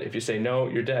 you're dead. If you say no,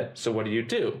 you're dead. So what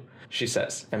do? She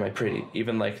says, am I pretty?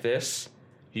 Even like this?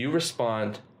 You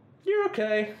respond, you're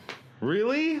okay.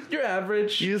 Really? You're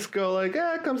average. You just go like,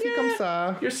 come see, come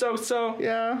sa. You're so-so.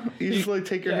 Yeah. You just like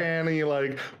take your hand and you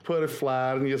like put it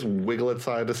flat and you just wiggle it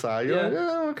side to side. You're like,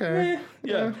 oh, okay.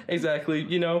 Yeah, exactly.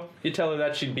 You know, you tell her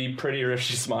that she'd be prettier if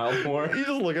she smiled more. You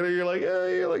just look at her, you're like,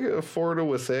 you're like a 4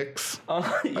 to a 6,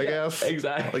 I guess.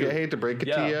 Exactly. Like, I hate to break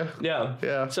it to you.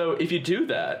 Yeah. So if you do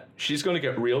that, she's going to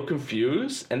get real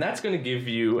confused, and that's going to give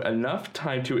you enough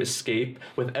time to escape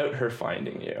without her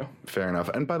finding you. Fair enough.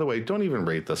 And by the way, don't even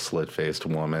rate the slit-faced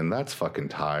woman. That's fucking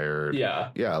tired. Yeah.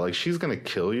 Yeah, like, she's going to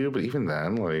kill you, but even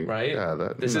then, like... Right? Yeah,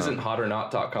 this isn't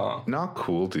hotornot.com. Not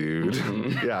cool, dude.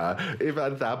 Yeah. If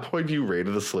at that point you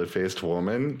rated the slit-faced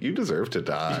woman, you deserve to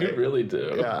die. You really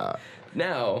do. Yeah.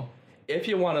 Now, if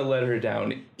you want to let her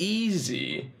down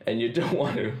easy and you don't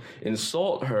want to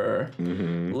insult her,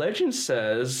 legend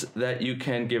says that you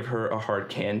can give her a hard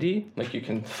candy. Like, you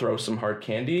can throw some hard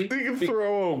candy. You can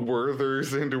throw a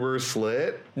Werther's into her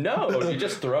slit. No, you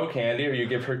just throw candy, or you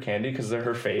give her candy because they're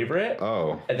her favorite.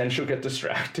 Oh. And then she'll get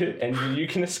distracted and you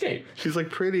can escape. She's like,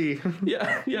 pretty.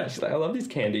 Yeah. She's like, I love these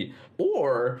candy.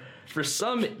 Or, for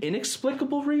some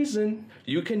inexplicable reason,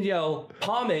 you can yell,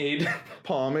 pomade.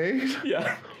 Pomade?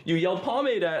 Yeah. You yell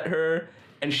pomade at her,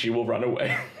 and she will run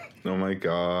away. Oh my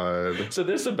god. So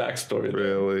there's some backstory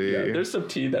there. Really? Yeah, there's some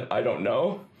tea that I don't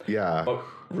know. Yeah. But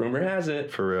rumor has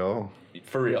it. For real?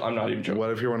 For real, I'm not even joking.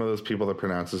 What if you're one of those people that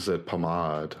pronounces it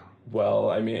pomade? Well,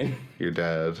 I mean... You're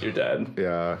dead. You're dead.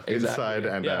 Yeah. Exactly. Inside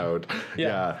and out.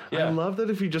 Yeah. I love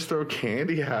that if you just throw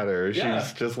candy at her, Yeah.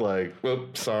 she's just like,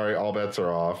 oops, sorry, all bets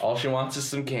are off. All she wants is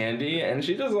some candy, and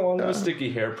she doesn't want no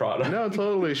sticky hair product. No,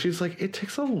 totally. She's like, it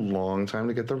takes a long time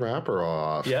to get the wrapper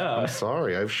off. Yeah. I'm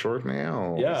sorry, I have short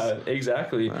nails. Yeah,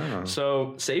 exactly.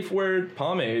 So, safe word,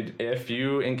 pomade. If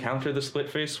you encounter the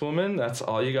split-faced woman, that's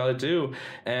all you gotta do.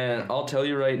 And I'll tell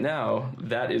you right now,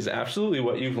 that is absolutely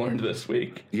what you've learned this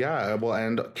week. Yeah, well,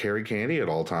 and carry candy at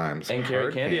all times. And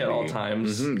carry candy at all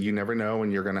times. You never know when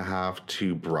you're going to have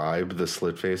to bribe the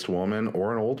slit-faced woman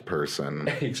or an old person.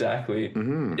 Exactly.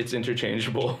 It's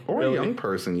interchangeable. Or really. a young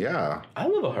person, yeah. I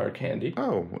love a hard candy.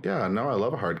 Oh, yeah, no, I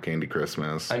love a hard candy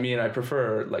Christmas. I mean, I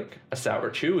prefer, like, a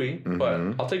sour chewy, but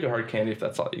I'll take a hard candy if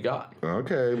that's all you got.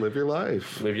 Okay, live your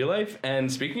life. Live your life. And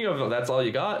speaking of that's all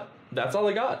you got, that's all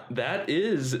I got. That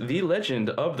is the legend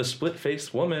of the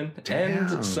split-faced woman. Damn.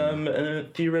 And some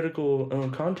theoretical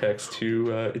context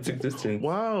to its existence.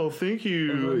 Wow, thank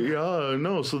you. Yeah,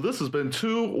 no, so this has been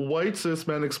 2 white cis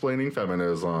men explaining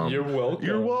feminism. You're welcome.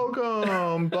 You're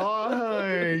welcome.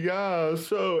 Bye. Yeah,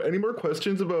 so any more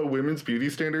questions about women's beauty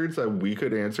standards that we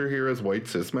could answer here as white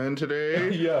cis men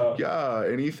today? Yeah. Yeah,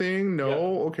 anything? No? Yeah.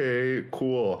 Okay,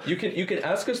 cool. You can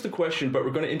ask us the question, but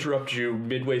we're going to interrupt you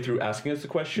midway through asking us the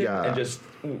question. Yeah. And just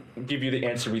give you the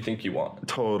answer we think you want.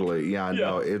 Totally. Yeah,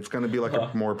 no, it's going to be like a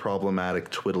more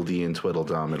problematic twiddledee and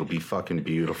twiddledum. It'll be fucking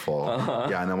beautiful.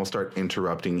 Yeah, and then we'll start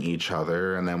interrupting each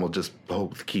other, and then we'll just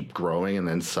both keep growing, and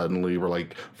then suddenly we're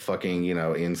like fucking,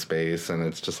 in space, and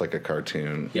it's just like a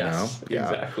cartoon, Yes, you know?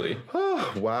 Yeah. exactly.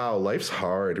 Oh, wow, life's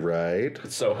hard, right?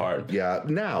 It's so hard. Yeah.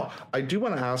 Now, I do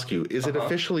want to ask you, is it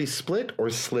officially split or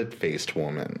slit-faced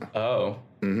woman? Oh.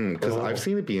 Because I've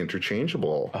seen it be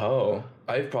interchangeable. Oh,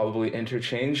 I've probably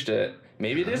interchanged it.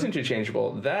 Maybe it is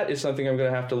interchangeable. That is something I'm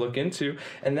going to have to look into,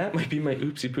 and that might be my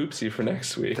oopsie poopsie for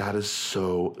next week. That is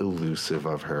so elusive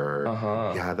of her.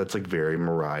 Yeah, that's like very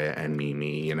Mariah and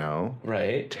Mimi, you know?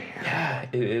 Right? Damn. Yeah,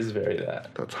 it is very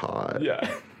that. That's hot.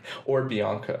 Yeah. Or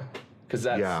Bianca. Because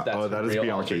that's that is real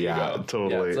Bianca. alter Yeah, ego.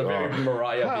 totally. Yeah, it's a very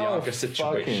Mariah Bianca How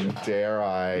situation. fucking dare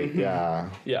I? Yeah.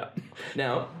 Yeah.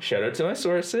 Now, shout out to my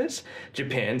sources,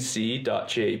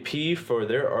 japanc.jp for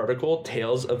their article,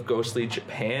 Tales of Ghostly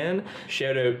Japan.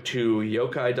 Shout out to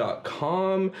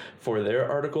yokai.com for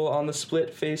their article on the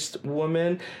split-faced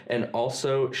woman. And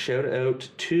also shout out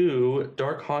to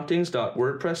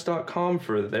darkhauntings.wordpress.com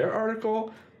for their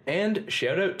article. And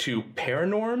shout out to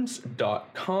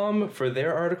paranorms.com for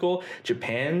their article,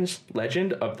 Japan's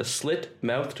Legend of the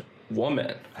Slit-Mouthed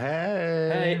Woman.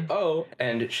 Hey. Oh,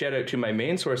 and shout out to my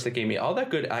main source that gave me all that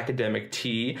good academic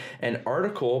tea, an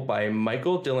article by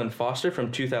Michael Dylan Foster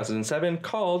from 2007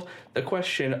 called The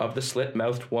Question of the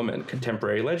Slit-Mouthed Woman,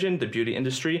 Contemporary Legend, the Beauty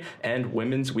Industry, and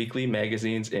Women's Weekly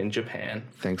Magazines in Japan.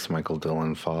 Thanks, Michael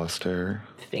Dylan Foster.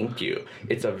 Thank you.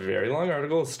 It's a very long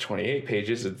article. It's 28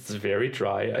 pages. It's very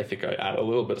dry. I think I add a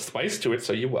little bit of spice to it,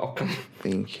 so you're welcome.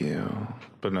 Thank you.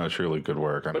 But no, truly good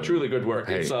work. But truly good work.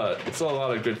 Hey, it's a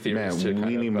lot of good theories. Man,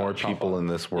 we need more people in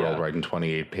this world writing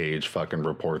 28-page fucking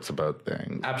reports about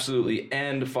things. Absolutely.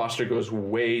 And Foster goes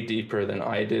way deeper than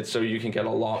I did, so you can get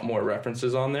a lot more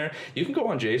references on there. You can go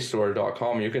on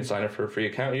JSTOR.com. You can sign up for a free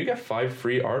account. You get 5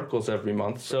 free articles every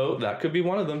month, so that could be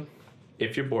one of them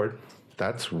if you're bored.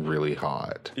 That's really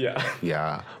hot. Yeah.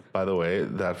 Yeah. By the way,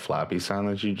 that flappy sound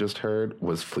that you just heard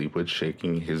was Fleetwood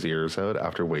shaking his ears out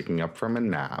after waking up from a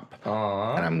nap.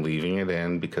 Aww. And I'm leaving it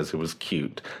in because it was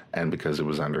cute and because it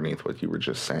was underneath what you were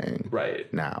just saying.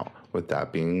 Right. Now, with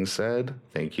that being said,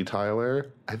 thank you,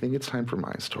 Tyler. I think it's time for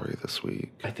my story this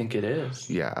week. I think it is.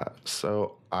 Yeah.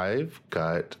 So I've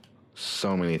got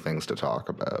so many things to talk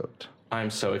about.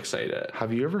 I'm so excited.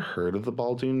 Have you ever heard of the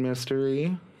Baldoon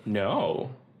mystery?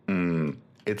 No.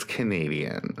 It's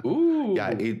Canadian. Ooh.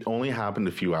 Yeah, it only happened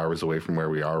a few hours away from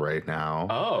where we are right now.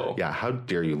 Oh. Yeah, how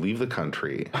dare you leave the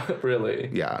country? Really?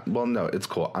 Yeah, well, no, it's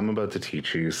cool. I'm about to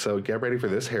teach you. So get ready for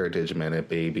this Heritage Minute,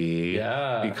 baby.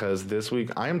 Yeah. Because this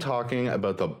week I am talking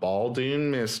about the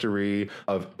Baldoon mystery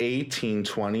of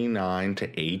 1829 to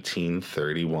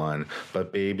 1831.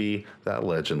 But baby, that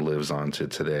legend lives on to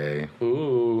today.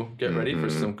 Ooh, get ready for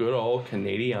some good old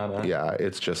Canadiana. Yeah,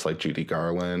 it's just like Judy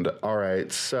Garland. All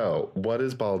right, so what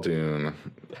is Baldoon?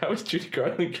 How is Judy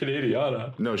Garland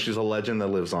Canadiana? No, she's a legend that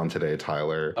lives on today,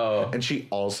 Tyler. Oh. And she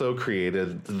also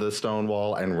created the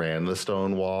Stonewall and ran the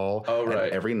Stonewall. Oh, right.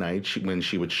 And every night when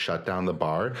she would shut down the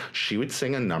bar, she would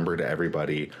sing a number to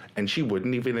everybody, and she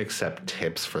wouldn't even accept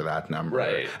tips for that number.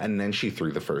 Right. And then she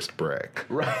threw the first brick.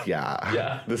 Right. Yeah.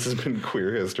 Yeah. This has been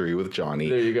Queer History with Johnny.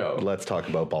 There you go. Let's talk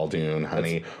about Baldoon,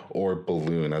 honey. Or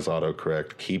balloon, as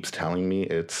autocorrect keeps telling me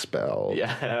it's spelled.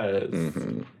 Yes.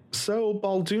 So,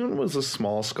 Baldoon was a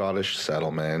small Scottish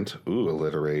settlement,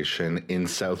 alliteration, in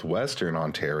southwestern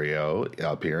Ontario,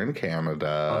 up here in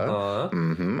Canada.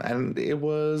 And it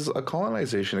was a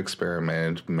colonization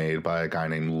experiment made by a guy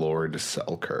named Lord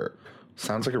Selkirk.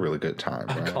 Sounds like a really good time,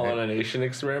 right? Colonization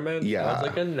experiment? Yeah. Sounds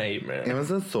like a nightmare. It was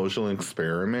a social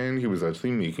experiment. He was actually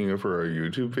making it for a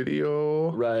YouTube video.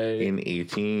 Right. In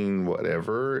 18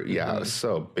 whatever. Yeah.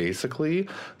 So basically,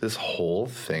 this whole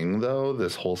thing, though,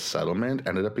 this whole settlement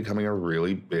ended up becoming a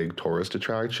really big tourist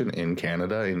attraction in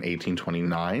Canada in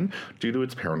 1829 due to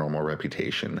its paranormal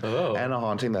reputation. Oh. And a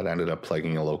haunting that ended up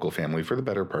plaguing a local family for the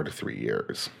better part of 3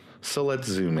 years. So let's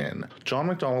zoom in. John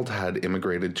MacDonald had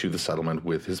immigrated to the settlement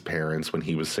with his parents when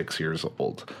he was 6 years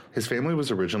old. His family was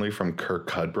originally from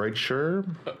Kirkcudbrightshire.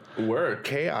 Work.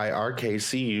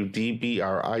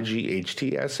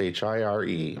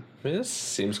 Kirkcudbrightshire. I mean, this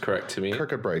seems correct to me.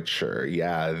 Kirkcudbrightshire,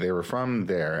 yeah, they were from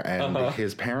there, and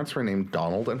his parents were named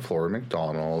Donald and Flora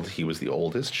MacDonald. He was the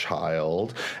oldest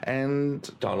child, and...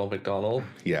 Donald MacDonald?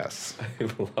 Yes. I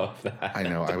love that. I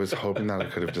know, I was hoping that I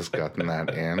could have just gotten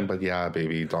that in, but yeah,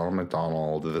 baby, Donald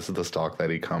MacDonald, this is the stock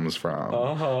that he comes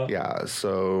from. Yeah,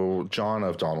 so John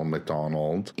of Donald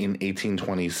MacDonald, in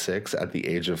 1826, at the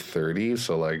age of 30,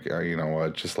 so like, you know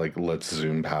what, just like, let's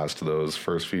zoom past those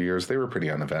first few years. They were pretty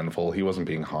uneventful. He wasn't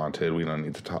being haunted. We don't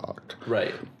need to talk.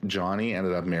 Right. Johnny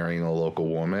ended up marrying a local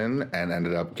woman and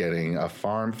ended up getting a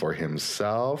farm for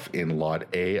himself in Lot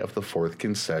A of the 4th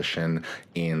concession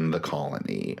in the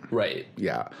colony. Right.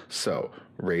 Yeah. So,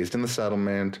 raised in the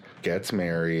settlement, gets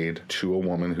married to a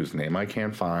woman whose name I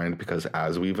can't find because,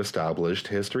 as we've established,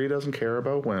 history doesn't care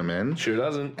about women. Sure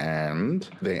doesn't. And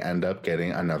they end up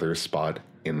getting another spot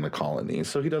in the colony,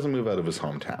 so he doesn't move out of his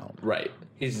hometown. Right.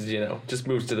 He's, just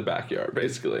moves to the backyard,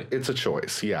 basically. It's a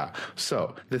choice, yeah.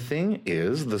 So, the thing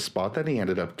is, the spot that he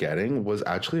ended up getting was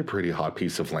actually a pretty hot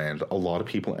piece of land. A lot of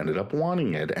people ended up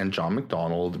wanting it, and John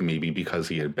MacDonald, maybe because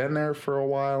he had been there for a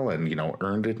while and,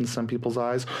 earned it in some people's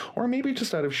eyes, or maybe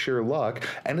just out of sheer luck,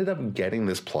 ended up getting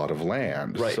this plot of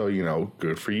land. Right. So,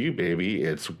 good for you, baby.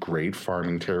 It's great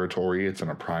farming territory. It's in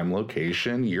a prime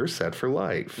location. You're set for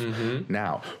life.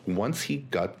 Now, once he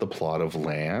got the plot of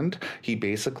land, he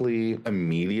basically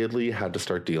immediately had to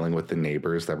start dealing with the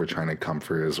neighbors that were trying to come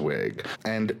for his wig.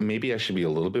 And maybe I should be a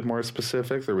little bit more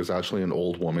specific. There was actually an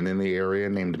old woman in the area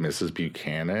named Mrs.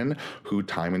 Buchanan who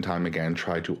time and time again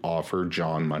tried to offer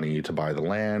John money to buy the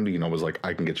land, was like,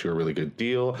 I can get you a really good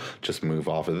deal. Just move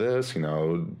off of this,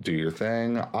 do your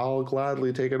thing. I'll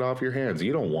gladly take it off your hands.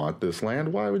 You don't want this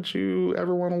land. Why would you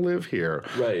ever want to live here?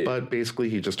 Right. But basically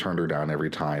he just turned her down every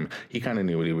time. He kind of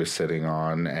knew what he was sitting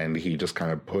on, and he just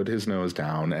kind of put his nose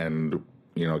down and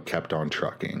kept on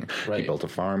trucking. Right. He built a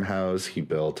farmhouse, he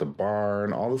built a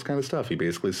barn, all this kind of stuff. He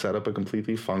basically set up a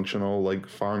completely functional,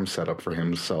 farm setup for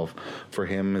himself, for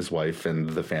him, his wife, and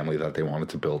the family that they wanted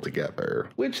to build together.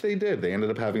 Which they did. They ended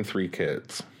up having 3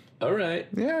 kids. All right.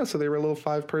 Yeah, so they were a little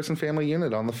 5-person family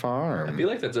unit on the I farm. feel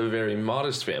like that's a very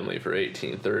modest family for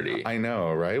 1830. I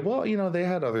know, right? Well, they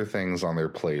had other things on their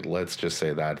plate. Let's just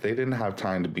say that. They didn't have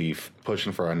time to be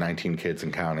pushing for a 19 kids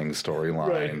and counting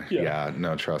storyline. Right, yeah.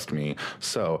 No, trust me.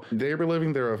 So they were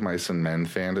living their of mice and men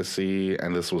fantasy,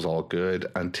 and this was all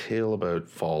good until about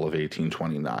fall of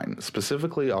 1829,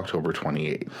 specifically October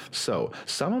 28th. So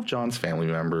some of John's family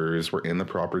members were in the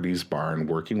property's barn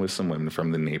working with some women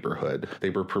from the neighborhood. They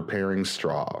were preparing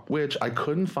straw, which I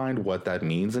couldn't find what that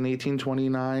means in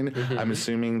 1829. I'm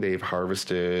assuming they've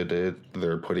harvested it,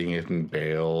 they're putting it in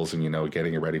bales and,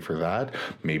 getting it ready for that.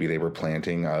 Maybe they were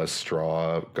planting a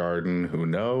straw garden, who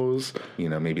knows?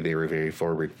 Maybe they were very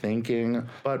forward thinking.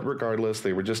 But regardless,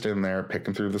 they were just in there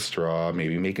picking through the straw,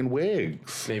 maybe making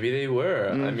wigs. Maybe they were.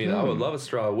 I mean, I would love a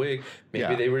straw wig.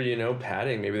 Maybe they were,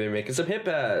 padding. Maybe they were making some hip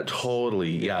pads. Totally.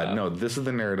 Yeah. No, this is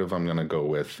the narrative I'm going to go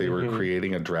with. They were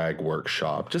creating a drag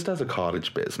workshop just as a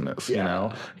cottage business,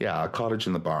 Yeah, a cottage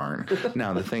in the barn.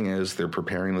 Now, the thing is, they're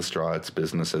preparing the straw. It's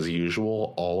business as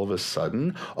usual. All of a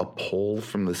sudden, a pole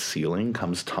from the ceiling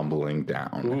comes tumbling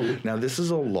down. Ooh. Now, this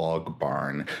is a log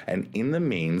barn, and in the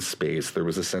main space, there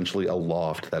was essentially a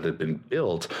loft that had been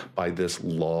built by this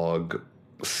log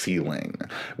ceiling,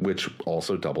 which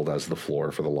also doubled as the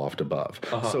floor for the loft above.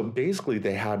 So basically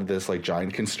they had this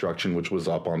giant construction which was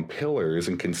up on pillars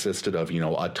and consisted of,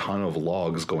 a ton of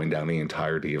logs going down the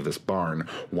entirety of this barn.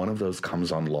 One of those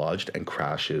comes unlodged and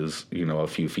crashes, a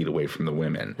few feet away from the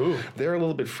women. Ooh. They're a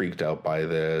little bit freaked out by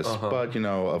this, but,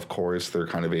 of course they're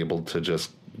kind of able to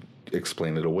just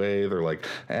explain it away. They're like,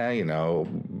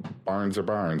 barns are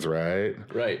barns, right?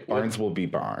 Right. Barns will be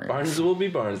barns. Barns will be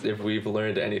barns. If we've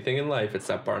learned anything in life, it's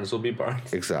that barns will be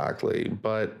barns. Exactly.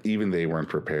 But even they weren't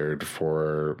prepared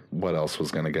for what else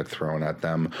was going to get thrown at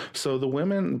them. So the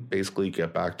women basically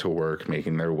get back to work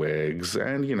making their wigs,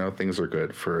 and, things are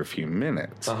good for a few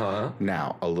minutes.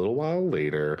 Now, a little while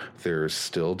later, they're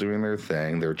still doing their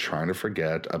thing. They're trying to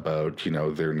forget about,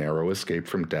 their narrow escape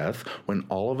from death, when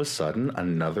all of a sudden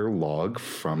another log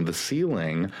from the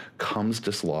ceiling comes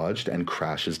dislodged and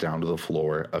crashes down to the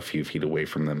floor a few feet away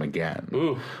from them again.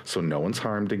 Ooh. So no one's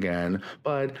harmed again,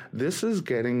 but this is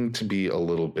getting to be a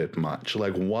little bit much.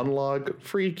 One log,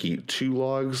 freaky. 2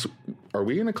 logs, are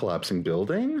we in a collapsing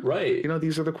building? Right.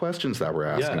 These are the questions that we're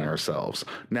asking ourselves.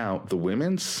 Now, the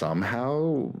women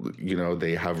somehow,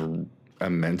 they have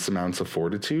immense amounts of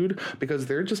fortitude because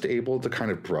they're just able to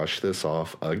kind of brush this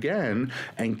off again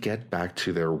and get back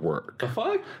to their work. The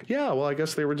fuck? Yeah, well, I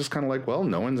guess they were just kind of like, well,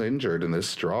 no one's injured and this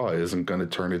straw isn't going to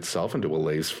turn itself into a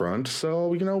lace front, so,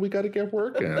 we got to get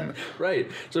working.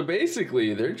 Right. So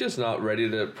basically, they're just not ready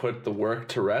to put the work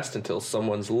to rest until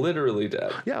someone's literally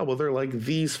dead. Yeah, well, they're like,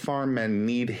 these farm men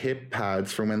need hip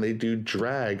pads for when they do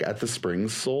drag at the spring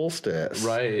solstice.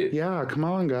 Right. Yeah, come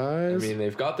on, guys. I mean,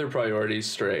 they've got their priorities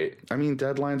straight.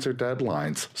 Deadlines are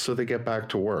deadlines, so they get back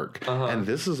to work. And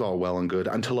this is all well and good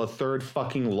until a third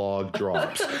fucking log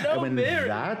drops. And when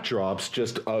that drops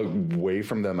just away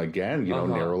from them again,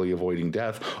 narrowly avoiding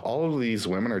death, all of these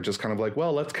women are just kind of like,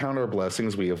 well, let's count our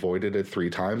blessings. We avoided it 3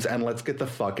 times, and let's get the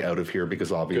fuck out of here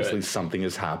because obviously something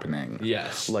is happening.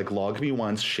 Yes. Log me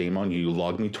once, shame on you.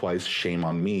 Log me twice, shame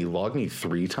on me. Log me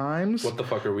 3 times. What the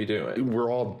fuck are we doing?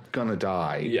 We're all gonna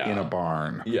die in a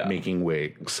barn making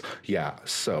wigs. Yeah,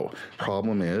 so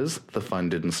problem is, the fun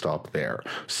didn't stop there.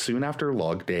 Soon after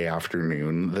Log Day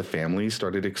afternoon, the family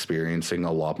started experiencing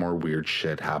a lot more weird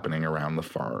shit happening around the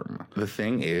farm. The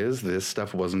thing is, this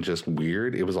stuff wasn't just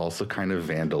weird, it was also kind of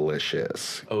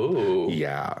vandalicious. Oh.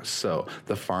 Yeah, so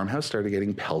the farmhouse started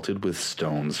getting pelted with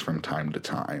stones from time to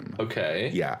time. Okay.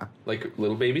 Yeah. Like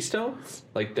little baby stones?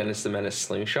 Like Dennis the Menace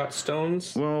slingshot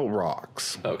stones? Well,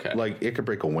 rocks. Okay. Like, it could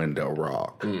break a window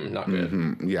rock. Not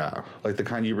good. Yeah. Like the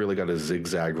kind you really got to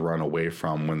zigzag run away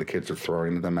from when the kids are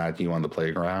throwing them at you on the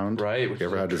playground. Right. You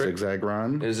ever had to zigzag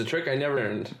run? It was a trick I never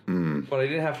learned. But I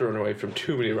didn't have to run away from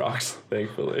too many rocks,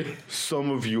 thankfully. Some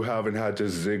of you haven't had to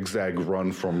zigzag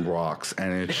run from rocks,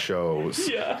 and it shows.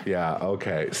 Yeah,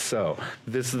 okay. So,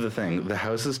 this is the thing. The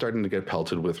house is starting to get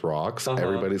pelted with rocks.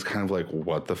 Everybody's kind of like,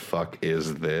 what the fuck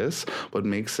is this? What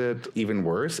makes it even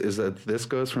worse is that this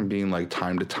goes from being like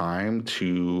time to time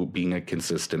to being a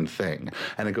consistent thing.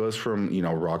 And it goes from,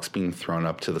 rocks being thrown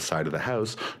up to the side of the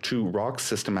house to rocks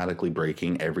systematically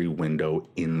breaking every window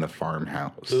in the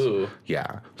farmhouse. Ooh.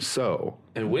 Yeah. So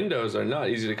And windows are not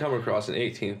easy to come across in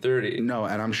 1830. No,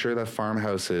 and I'm sure that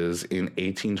farmhouses in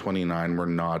 1829 were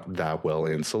not that well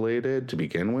insulated to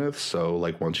begin with. So,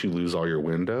 like, once you lose all your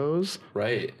windows,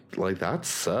 Right. like, that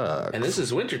sucks. And this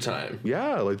is wintertime.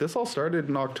 Yeah, like, this all started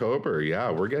in October.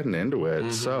 Yeah, we're getting into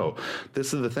it. So,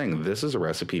 this is the thing. This is a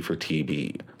recipe for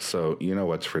TB. So, you know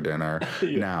what's for dinner.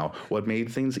 Now, what made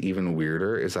things even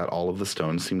weirder is that all of the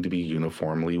stones seem to be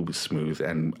uniformly smooth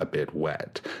and a bit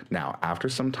wet. Now, after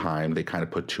some time, they kind of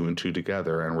put two and two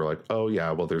together and we're like, oh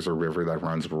yeah, well, there's a river that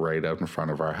runs right out in front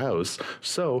of our house.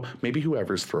 So maybe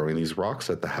whoever's throwing these rocks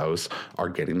at the house are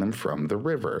getting them from the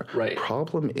river. Right.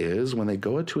 Problem is, when they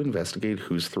go out to investigate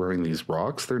who's throwing these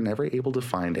rocks, they're never able to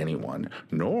find anyone,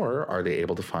 nor are they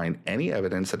able to find any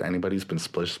evidence that anybody's been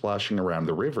splashing around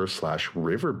the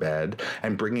riverbed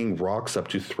and bringing rocks up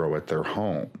to throw at their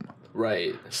home.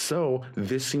 Right. So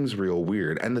this seems real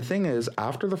weird. And the thing is,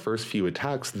 after the first few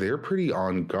attacks, they're pretty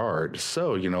on guard.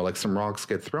 So, you know, like some rocks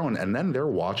get thrown and then they're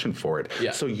watching for it.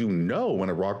 Yeah. So you know when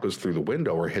a rock goes through the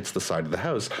window or hits the side of the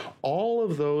house, all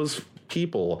of those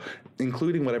people,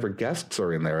 including whatever guests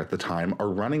are in there at the time, are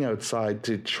running outside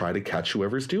to try to catch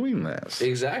whoever's doing this.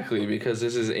 Exactly, because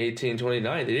this is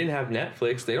 1829. They didn't have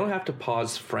Netflix. They don't have to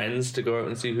pause Friends to go out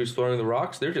and see who's throwing the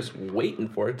rocks. They're just waiting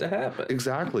for it to happen.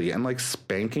 Exactly. And like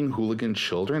spanking hooligan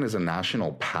children is a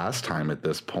national pastime at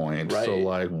this point. Right. So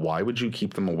like, why would you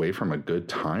keep them away from a good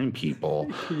time, people?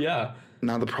 Yeah.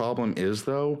 Now, the problem is,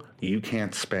 though, you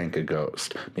can't spank a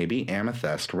ghost. Maybe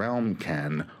Amethyst Realm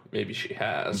can, Maybe she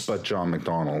has. but John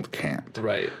McDonald can't.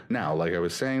 Right. Now, like I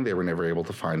was saying, they were never able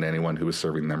to find anyone who was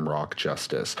serving them rock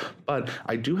justice. But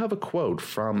I do have a quote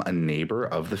from a neighbor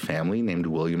of the family named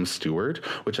William Stewart,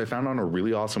 which I found on a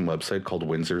really awesome website called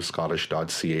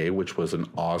windsorscottish.ca, which was an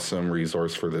awesome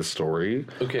resource for this story.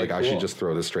 Okay, like, I cool. should just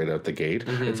throw this straight out the gate.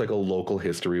 It's like a local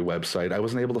history website. I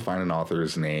wasn't able to find an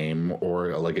author's name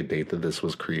or like a date that this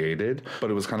was created,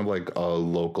 but it was kind of like a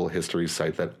local history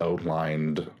site that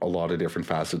outlined a lot of different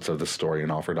facets of the story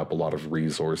and offered up a lot of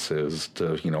resources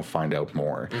to, you know, find out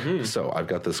more. So I've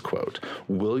got this quote.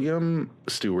 William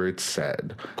Stewart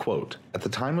said, quote, "At the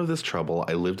time of this trouble,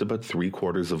 I lived about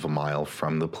 3/4 of a mile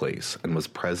from the place and was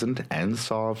present and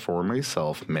saw for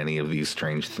myself many of these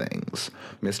strange things.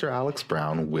 Mr. Alex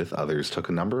Brown, with others, took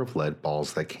a number of lead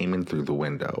balls that came in through the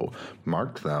window,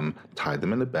 marked them, tied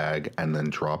them in a bag, and then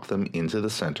dropped them into the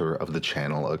center of the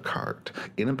channel a cart,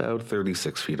 in about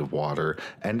 36 feet of water,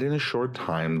 and in a short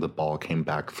time the ball came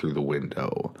back through the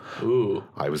window. Ooh.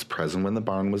 I was present when the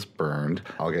barn was burned.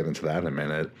 I'll get into that in a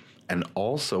minute. And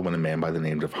also when a man by the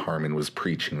name of Harmon was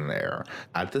preaching there.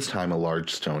 At this time, a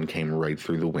large stone came right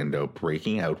through the window,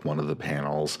 breaking out one of the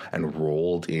panels and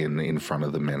rolled in front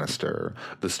of the minister.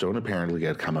 The stone apparently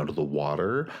had come out of the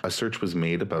water. A search was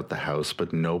made about the house,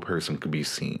 but no person could be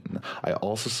seen. I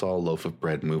also saw a loaf of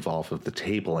bread move off of the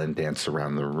table and dance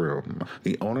around the room.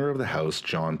 The owner of the house,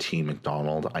 John T.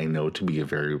 McDonald, I know to be a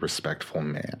very respectful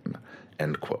man."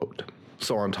 End quote.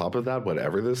 So on top of that,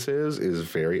 whatever this is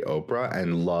very Oprah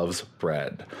and loves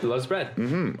bread. He loves bread.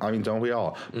 I mean, don't we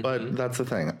all? But that's the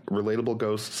thing. Relatable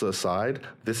ghosts aside,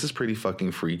 this is pretty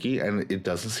fucking freaky, and it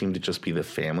doesn't seem to just be the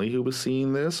family who was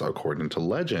seeing this, according to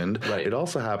legend. Right. It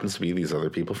also happens to be these other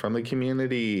people from the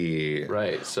community.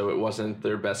 Right. So it wasn't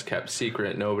their best kept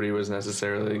secret. Nobody was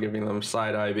necessarily giving them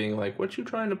side eye, being like, "What you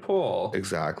trying to pull?"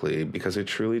 Exactly, because it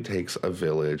truly takes a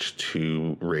village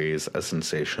to raise a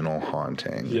sensational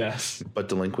haunting. Yes. But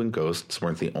delinquent ghosts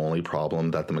weren't the only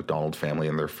problem that the McDonald family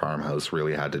and their farmhouse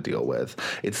really had to deal with.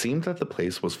 It seemed that the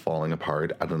place was falling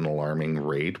apart at an alarming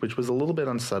rate, which was a little bit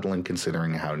unsettling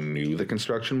considering how new the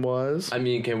construction was. I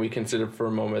mean, can we consider for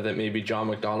a moment that maybe John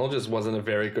McDonald just wasn't a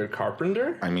very good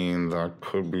carpenter? I mean, that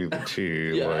could be the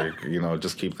key. Yeah. Like, you know,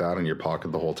 just keep that in your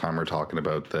pocket the whole time we're talking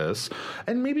about this.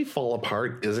 And maybe fall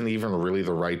apart isn't even really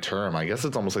the right term. I guess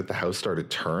it's almost like the house started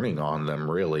turning on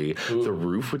them, really. Ooh. The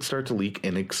roof would start to leak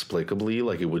inexplicably,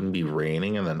 like it wouldn't be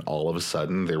raining, and then all of a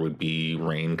sudden there would be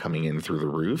rain coming in through the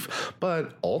roof.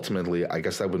 But ultimately, I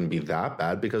guess that wouldn't be that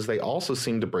bad because they also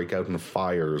seem to break out in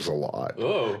fires a lot.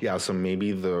 Oh. Yeah, so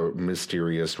maybe the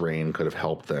mysterious rain could have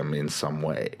helped them in some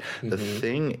way. The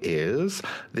thing is,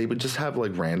 they would just have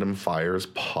like random fires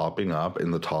popping up in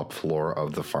the top floor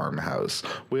of the farmhouse,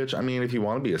 which, I mean, if you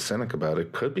want to be a cynic about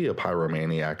it, could be a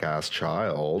pyromaniac-ass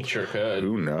child. Sure could.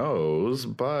 Who knows?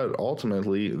 But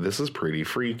ultimately, this is pretty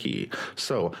freaky.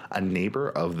 So, a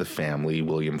neighbor of the family,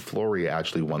 William Flory,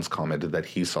 actually once commented that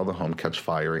he saw the home catch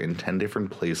fire in 10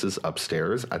 different places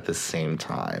upstairs at the same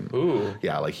time. Ooh.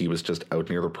 Yeah, like he was just out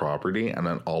near the property, and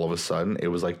then all of a sudden, it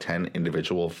was like 10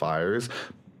 individual fires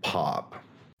pop.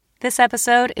 This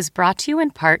episode is brought to you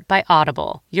in part by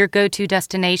Audible, your go-to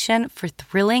destination for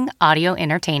thrilling audio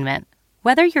entertainment.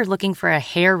 Whether you're looking for a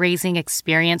hair-raising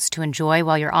experience to enjoy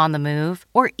while you're on the move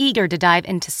or eager to dive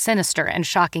into sinister and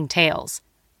shocking tales,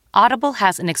 Audible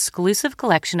has an exclusive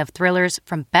collection of thrillers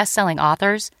from best-selling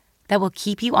authors that will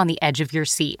keep you on the edge of your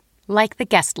seat, like The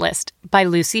Guest List by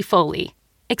Lucy Foley.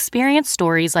 Experience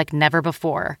stories like never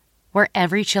before, where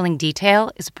every chilling detail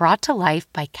is brought to life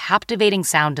by captivating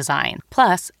sound design.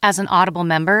 Plus, as an Audible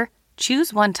member,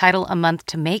 choose one title a month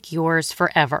to make yours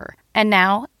forever. And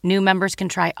now, new members can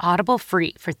try Audible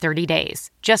free for 30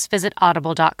 days. Just visit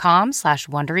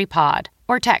audible.com/WonderyPod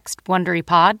or text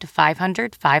WonderyPod to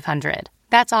 500-500.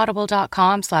 That's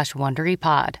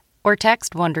audible.com/WonderyPod or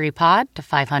text WonderyPod to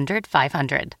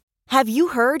 500-500. Have you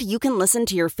heard you can listen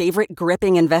to your favorite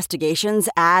gripping investigations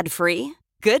ad-free?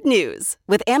 Good news!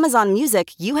 With Amazon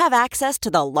Music, you have access to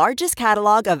the largest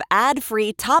catalog of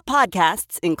ad-free top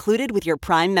podcasts included with your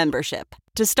Prime membership.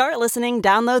 To start listening,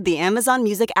 download the Amazon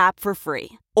Music app for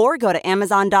free or go to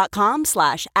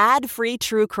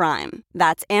amazon.com/ad-free-true-crime.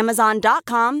 That's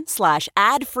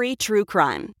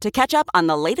amazon.com/ad-free-true-crime to catch up on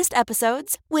the latest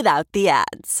episodes without the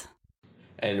ads.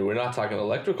 And we're not talking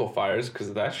electrical fires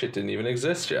because that shit didn't even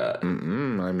exist yet. I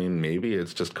mean, maybe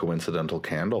it's just coincidental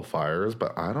candle fires,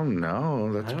 but I don't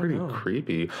know. That's pretty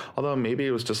creepy. Although maybe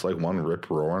it was just like one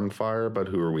rip-roaring fire, but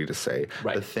who are we to say?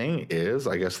 Right. The thing is,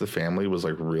 I guess the family was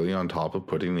like really on top of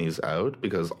putting these out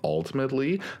because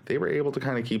ultimately they were able to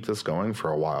kind of keep this going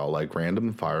for a while. Like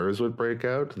random fires would break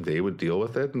out, they would deal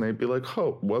with it, and they'd be like,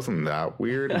 oh, wasn't that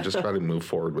weird? And just try to move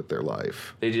forward with their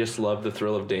life. They just love the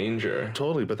thrill of danger.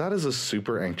 Totally, but that is a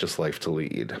super anxious life to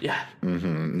lead. Yeah.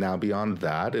 Now, beyond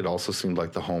that, it also seemed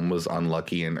like the home was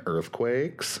unlucky in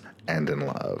earthquakes and in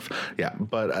love. Yeah,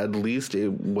 but at least it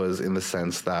was in the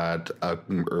sense that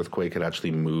an earthquake had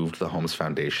actually moved the home's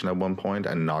foundation at one point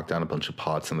and knocked down a bunch of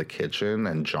pots in the kitchen,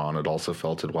 and John had also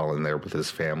felt it while in there with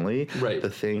his family. Right. The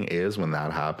thing is, when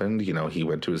that happened, you know, he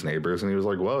went to his neighbors and he was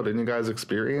like, whoa, didn't you guys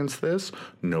experience this?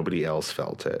 Nobody else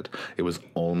felt it. It was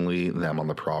only them on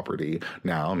the property.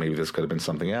 Now, maybe this could have been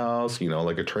something else, you know,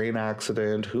 like a train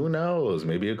accident. Who knows?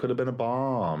 Maybe it could have been a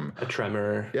bomb. A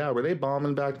tremor. Yeah, were they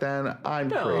bombing back then?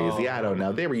 I'm crazy. I don't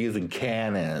know. They were using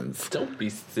cannons. Don't be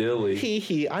silly.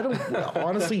 Hee. I don't...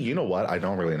 Honestly, you know what? I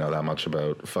don't really know that much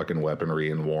about fucking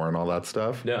weaponry and war and all that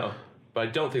stuff. No, but I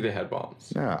don't think they had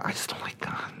bombs. Yeah, I just don't like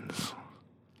guns.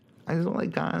 I I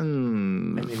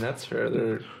mean, that's fair.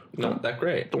 They're not that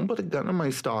great. Don't put a gun in my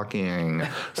stocking.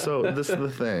 So this is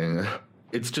the thing.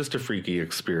 It's just a freaky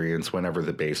experience whenever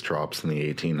the bass drops in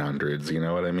the 1800s, you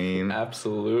know what I mean?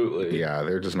 Absolutely. Yeah,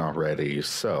 they're just not ready.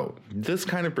 So this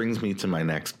kind of brings me to my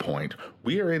next point.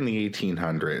 We are in the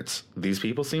 1800s. These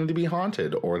people seem to be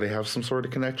haunted, or they have some sort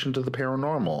of connection to the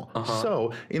paranormal.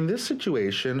 So in this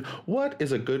situation, what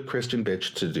is a good Christian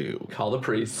bitch to do? Call the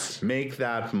priests. Make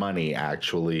that money,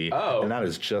 actually. Oh. And that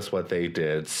is just what they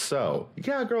did. So,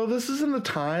 yeah, girl, this is in the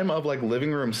time of, like,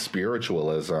 living room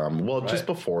spiritualism. Well, just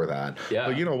before that. Yeah.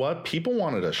 But you know what? People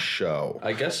wanted a show.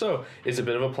 I guess so. It's a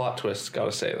bit of a plot twist,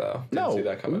 gotta say, though. Didn't see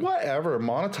that coming. Whatever.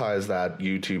 Monetize that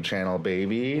YouTube channel,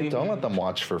 baby. Don't let them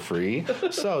watch for free.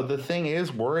 So, the thing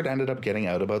is, word ended up getting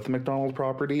out about the McDonald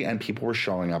property, and people were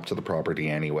showing up to the property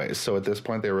anyway. So, at this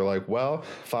point, they were like, well,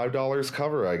 $5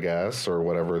 cover, I guess, or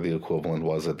whatever the equivalent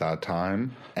was at that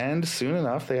time. And soon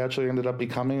enough, they actually ended up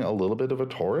becoming a little bit of a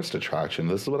tourist attraction.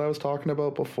 This is what I was talking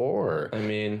about before. I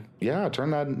mean... Yeah,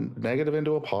 turn that negative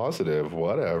into a positive.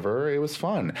 Whatever. It was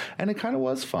fun. And it kind of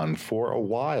was fun for a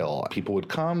while. People would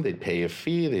come, they'd pay a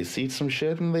fee, they'd see some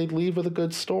shit, and they'd leave with a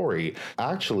good story.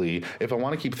 Actually, if I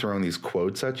want to keep throwing these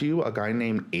quotes at you, a guy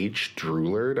named H.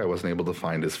 Droulard, I wasn't able to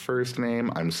find his first name.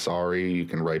 I'm sorry. You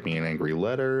can write me an angry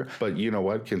letter. But you know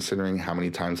what? Considering how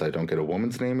many times I don't get a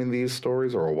woman's name in these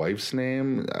stories or a wife's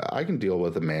name, I can deal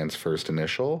with a man's first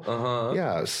initial.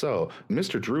 Yeah, so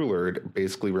Mr. Droulard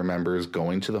basically remembers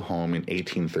going to the home in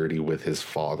 1830 with his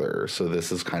father. So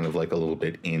this is kind of like a little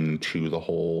bit into the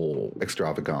whole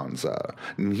extravaganza.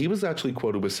 And he was actually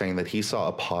quoted with saying that he saw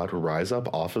a pot rise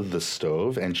up off of the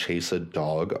stove and chase a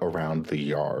dog around the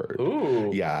yard. Ooh.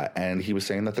 Yeah, and he was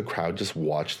saying that the crowd just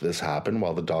watched this happen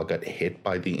while the dog got hit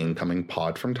by the incoming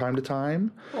pot from time to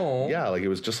time. Oh. Yeah, like it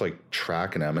was just like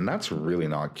tracking him, and that's really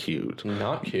not cute.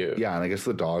 Not cute. Yeah, and I guess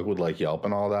the dog would like yelp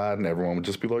and all that, and everyone would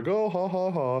just be like, oh, ha, ha,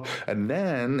 ha. And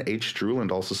then H.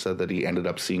 Droulard also said that he ended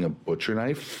up seeing a butcher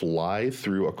knife fly fly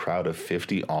through a crowd of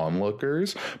 50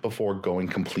 onlookers before going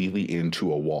completely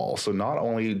into a wall. So not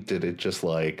only did it just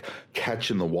like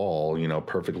catch in the wall, you know,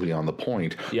 perfectly on the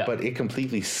point, but it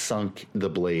completely sunk the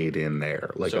blade in there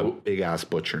like a big ass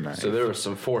butcher knife. So there was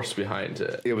some force behind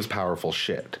it. It was powerful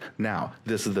shit. Now,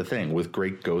 this is the thing. With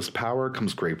great ghost power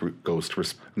comes great ghost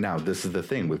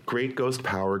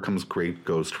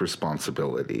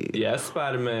responsibility. Yes,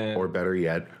 Spider-Man. Or better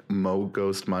yet, mo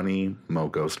ghost money, mo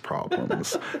ghost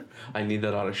problems. I need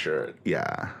that on a shirt.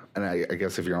 Yeah. And I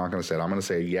guess if you're not going to say it, I'm going to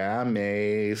say, yeah,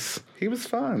 Mace. He was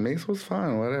fun. Mace was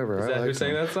fun. Whatever. Is that who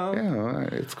sang that song? Yeah,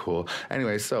 it's cool.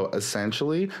 Anyway, so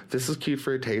essentially, this is cute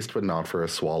for a taste, but not for a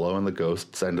swallow. And the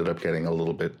ghosts ended up getting a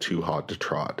little bit too hot to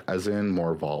trot, as in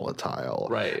more volatile.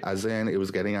 Right. As in, it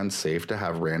was getting unsafe to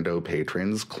have rando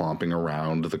patrons clomping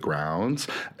around the grounds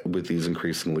with these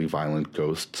increasingly violent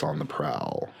ghosts on the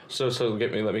prowl. So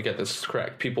let me get this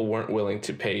correct. People weren't willing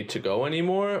to pay to go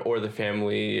anymore, or the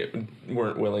family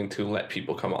weren't willing to let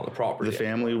people come on the property. The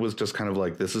family was just kind of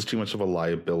like, this is too much of a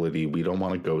liability. We don't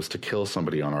want a ghost to kill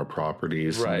somebody on our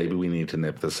properties. So maybe we need to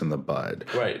nip this in the bud.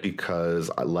 Right. Because,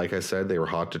 like I said, they were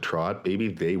hot to trot. Baby,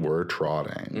 they were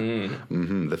trotting.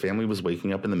 The family was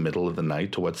waking up in the middle of the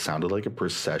night to what sounded like a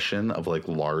procession of like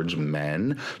large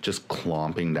men just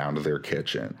clomping down to their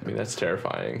kitchen. I mean, that's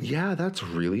terrifying. Yeah, that's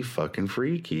really fucking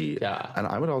freaky. Yeah. And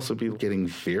I would also be getting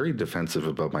very defensive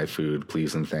about my food,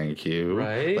 please and thank you.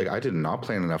 Right. Like, I did not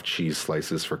plan enough cheese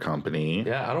slices for company.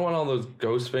 Yeah, I don't want all those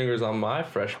ghost fingers on my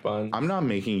fresh bun. I'm not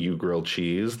making you grilled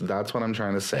cheese. That's what I'm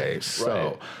trying to say.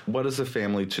 So, what is a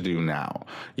family to do now?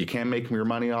 You can't make your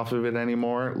money off of it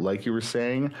anymore. Like you were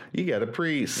saying, you get a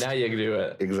priest. Now you can do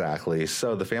it. Exactly.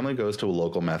 So the family goes to a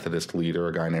local Methodist leader,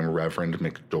 a guy named Reverend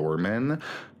McDorman,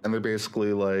 and they're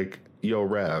basically like, yo,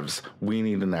 Revs, we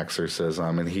need an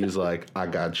exorcism. And he's like, I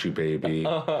got you, baby.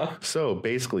 So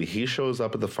basically, he shows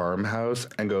up at the farmhouse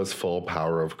and goes full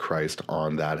power of Christ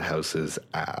on that house's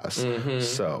ass.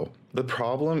 So the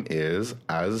problem is,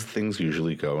 as things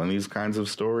usually go in these kinds of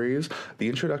stories, the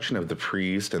introduction of the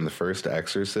priest and the first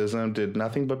exorcism did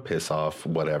nothing but piss off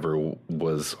whatever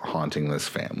was haunting this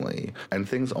family. And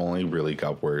things only really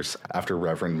got worse after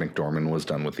Reverend McDorman was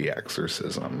done with the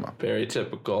exorcism. Very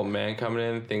typical. Man coming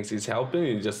in, thinks he's helping,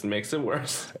 he just makes it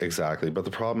worse. Exactly. But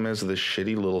the problem is this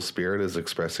shitty little spirit is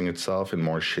expressing itself in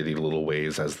more shitty little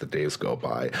ways as the days go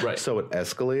by. Right. So it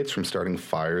escalates from starting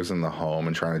fires in the home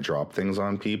and trying to drop things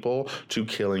on people to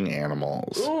killing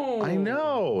animals. Ooh. I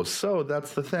know. So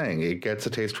that's the thing. It gets a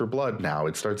taste for blood now.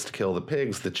 It starts to kill the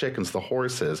pigs, the chickens, the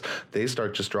horses. They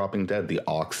start just dropping dead. The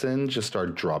oxen just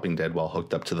start dropping dead while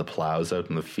hooked up to the plows out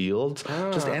in the fields.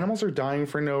 Just animals are dying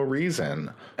for no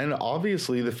reason. And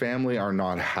obviously the family are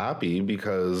not happy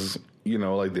because, you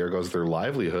know, like, there goes their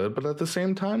livelihood. But at the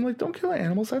same time, like, don't kill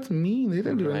animals. That's mean. They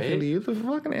didn't do anything to you. The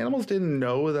fucking animals didn't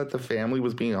know that the family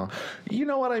was being on. You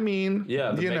know what I mean?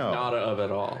 Yeah, the nada of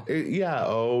it all.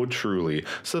 Oh, truly.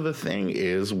 So the thing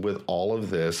is, with all of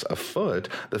this afoot,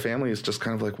 the family is just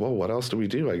kind of like, well, what else do we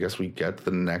do? I guess we get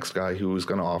the next guy who's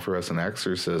going to offer us an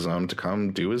exorcism to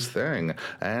come do his thing.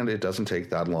 And it doesn't take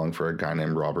that long for a guy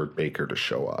named Robert Baker to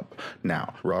show up.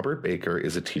 Now, Robert Baker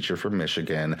is a teacher from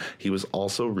Michigan. He was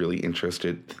also really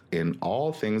interested in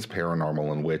all things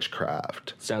paranormal and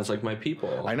witchcraft. Sounds like my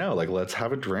people. I know, like, let's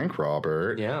have a drink,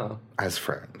 Robert. Yeah. As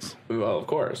friends. Well, of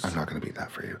course. I'm not going to beat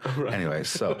that for you. Right. Anyway,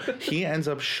 so he ends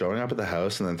up showing up at the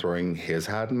house and then throwing his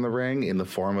hat in the ring in the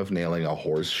form of nailing a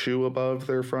horseshoe above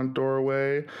their front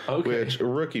doorway. Okay. Which,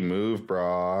 rookie move,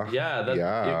 brah.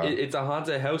 Yeah. It's a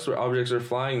haunted house where objects are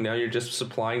flying. Now you're just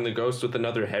supplying the ghost with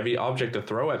another heavy object to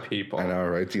throw at people. I know,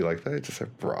 right? Do you like that? I just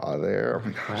said brah there. Oh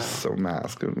my gosh, so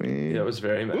mask of me. Yeah, it was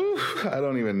very mask. I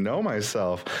don't even know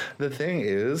myself. The thing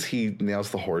is, he nails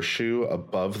the horseshoe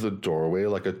above the doorway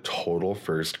like a total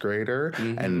first grader,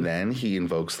 and then he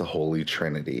invokes the Holy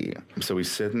Trinity. So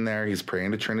he's sitting there, he's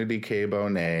praying to Trinity K.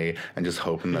 Bonet and just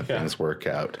hoping that things work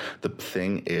out. The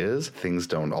thing is, things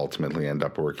don't ultimately end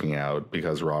up working out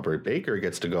because Robert Baker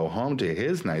gets to go home to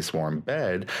his nice warm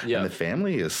bed, and the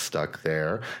family is stuck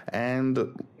there,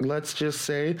 and let's just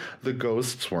say the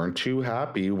ghosts weren't too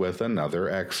happy with another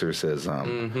exorcism.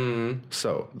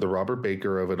 So the Robert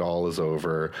Baker of it all is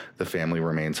over. The family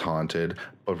remains haunted,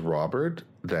 but Robert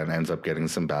then ends up getting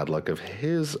some bad luck of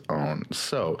his own.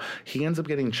 So he ends up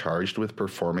getting charged with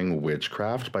performing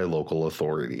witchcraft by local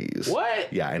authorities.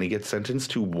 What? Yeah, and he gets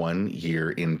sentenced to 1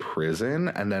 year in prison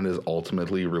and then is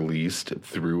ultimately released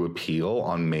through appeal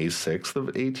on May 6th of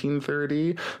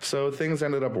 1830. So things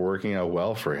ended up working out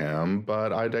well for him,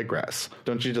 but I digress.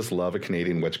 Don't you just love a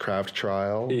Canadian witchcraft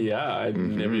trial? Yeah, I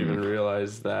never even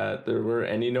realized that there were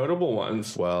any notable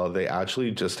ones. Well, they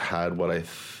actually just had what I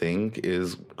think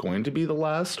is going to be the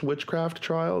last witchcraft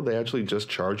trial. They actually just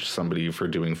charged somebody for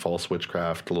doing false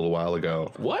witchcraft a little while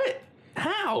ago. What?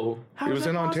 How? How It is was that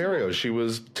in possible? Ontario. She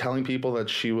was telling people that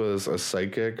she was a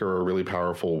psychic or a really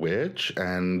powerful witch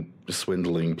and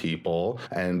swindling people.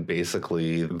 And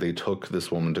basically, they took this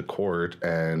woman to court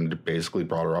and basically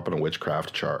brought her up on a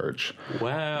witchcraft charge.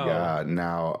 Wow. Yeah,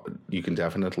 now you can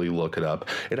definitely look it up.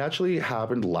 It actually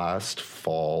happened last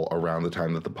fall around the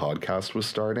time that the podcast was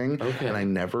starting. Okay. And I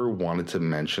never wanted to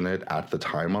mention it at the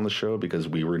time on the show because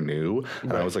we were new.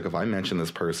 And I was like, if I mention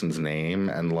this person's name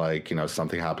and like, you know,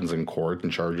 something happens in court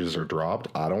and charges are dropped,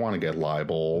 I don't want to get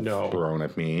libel thrown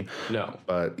at me. No.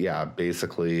 But yeah,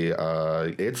 basically,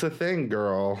 it's a thing,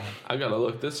 girl. I gotta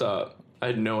look this up. I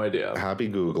had no idea. Happy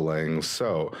Googling.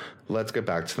 So let's get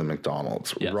back to the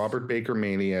McDonald's. Yes. Robert Baker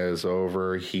mania is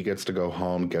over. He gets to go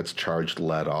home, gets charged,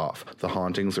 let off. The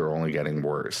hauntings are only getting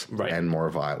worse and more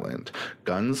violent.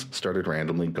 Guns started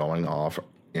randomly going off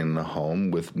in the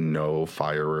home with no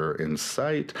firer in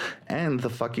sight, and the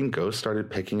fucking ghost started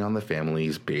picking on the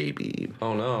family's baby.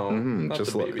 Oh no. Not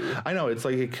Just the baby. I know, it's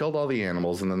like it killed all the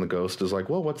animals, and then the ghost is like,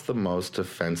 well, what's the most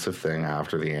offensive thing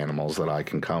after the animals that I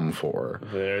can come for?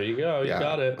 There you go. You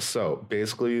got it. So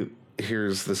basically,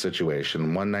 here's the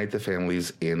situation. One night, the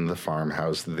family's in the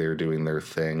farmhouse. They're doing their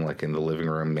thing, like in the living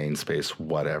room, main space,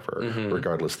 whatever.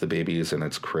 Regardless, the baby is in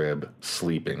its crib,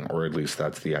 sleeping, or at least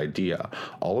that's the idea.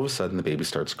 All of a sudden, the baby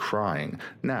starts crying.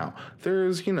 Now,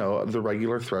 there's, you know, the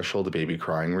regular threshold of baby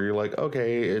crying where you're like,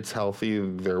 okay, it's healthy.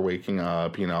 They're waking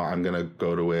up. You know, I'm going to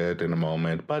go to it in a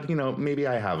moment. But, you know, maybe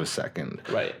I have a second.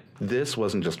 Right. This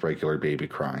wasn't just regular baby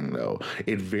crying, though.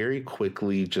 It very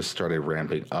quickly just started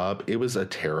ramping up. It was a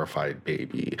terrified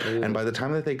baby. And by the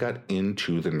time that they got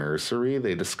into the nursery,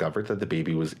 they discovered that the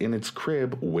baby was in its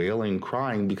crib, wailing,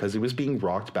 crying, because it was being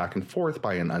rocked back and forth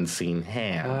by an unseen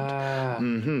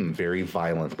hand. Very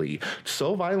violently.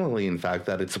 So violently, in fact,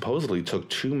 that it supposedly took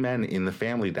 2 men in the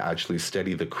family to actually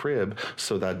steady the crib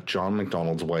so that John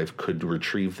McDonald's wife could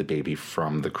retrieve the baby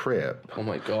from the crib. Oh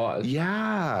my god.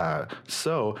 Yeah.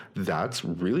 So that's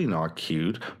really not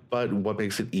cute. But what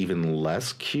makes it even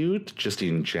less cute, just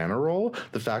in general,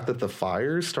 the fact that the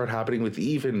fires start happening with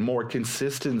even more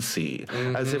consistency,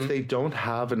 as if they don't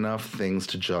have enough things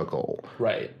to juggle.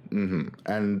 Right.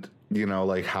 And, you know,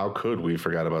 like, how could we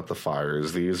forget about the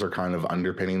fires? These are kind of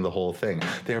underpinning the whole thing.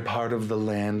 They're part of the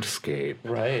landscape.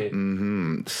 Right.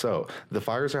 So the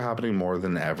fires are happening more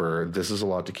than ever. This is a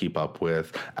lot to keep up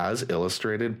with, as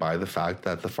illustrated by the fact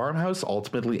that the farmhouse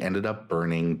ultimately ended up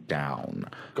burning down.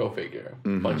 Go figure.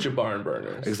 Bunch of barn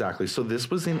burners. Exactly. So this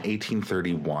was in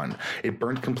 1831. It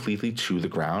burned completely to the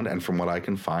ground, and from what I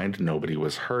can find, nobody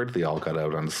was hurt. They all got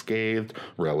out unscathed,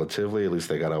 relatively. At least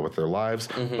they got out with their lives.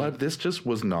 But this just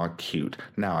was not cute.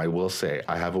 Now, I will say,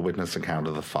 I have a witness account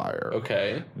of the fire.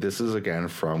 Okay. This is again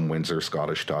from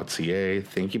WindsorScottish.ca.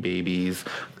 Thank you, babies.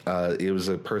 It was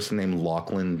a person named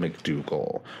Lachlan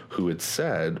McDougall who had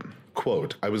said,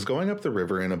 quote, I was going up the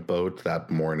river in a boat that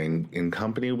morning in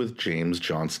company with James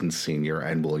Johnson Sr.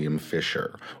 and William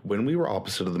Fisher. When we were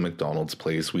opposite of the McDonald's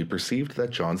place, we perceived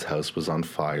that John's house was on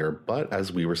fire, but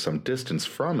as we were some distance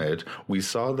from it, we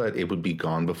saw that it would be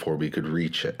gone before we could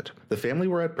reach it. The family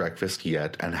were at breakfast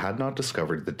yet and had not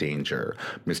discovered the danger.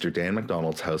 Mr. Dan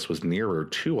McDonald's house was nearer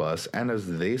to us, and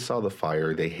as they saw the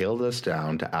fire, they hailed us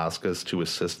down to ask us to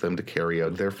assist them to carry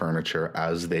out their furniture,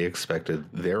 as they expected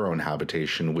their own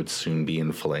habitation would soon be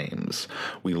in flames.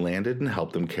 We landed and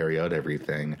helped them carry out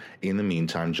everything. In the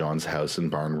meantime, John's house and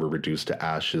barn were reduced to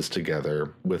ashes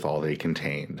together with all they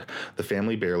contained, the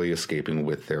family barely escaping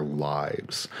with their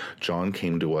lives. John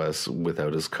came to us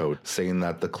without his coat, saying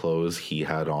that the clothes he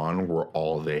had on were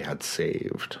all they had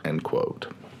saved. End quote.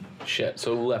 Shit.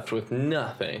 So left with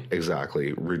nothing.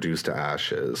 Exactly. Reduced to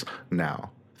ashes.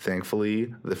 Now,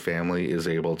 thankfully, the family is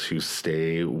able to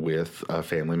stay with a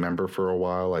family member for a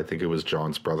while. I think it was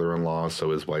John's brother-in-law, so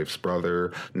his wife's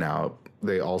brother. Now,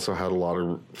 they also had a lot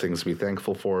of things to be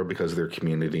thankful for because their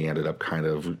community ended up kind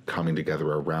of coming together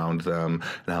around them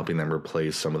and helping them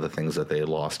replace some of the things that they had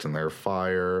lost in their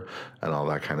fire and all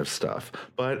that kind of stuff.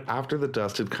 But after the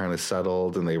dust had kind of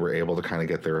settled and they were able to kind of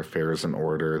get their affairs in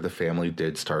order, the family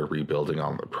did start rebuilding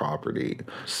on the property.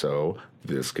 So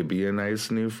this could be a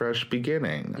nice new fresh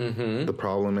beginning. The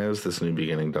problem is this new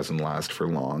beginning doesn't last for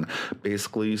long.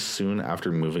 Basically, soon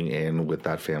after moving in with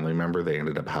that family member, they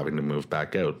ended up having to move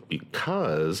back out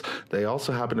because they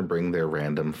also happened to bring their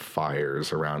random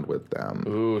fires around with them.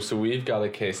 Ooh, so we've got a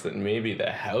case that maybe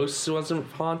the house wasn't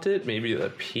haunted, maybe the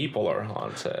people are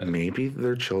haunted. Maybe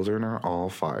their children are all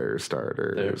fire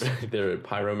starters. They're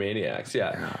pyromaniacs,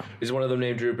 yeah. Is one of them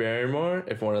named Drew Barrymore?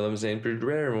 If one of them is named Drew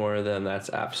Barrymore, then that's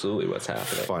absolutely what's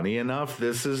happening. Funny enough,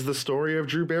 this is the story of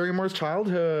Drew Barrymore's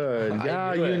childhood.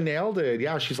 Yeah, you nailed it.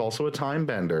 Yeah, she's also a time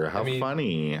bender. How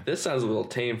funny. This sounds a little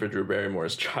tame for Drew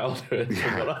Barrymore's childhood.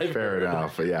 Yeah, fair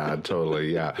enough. Yeah,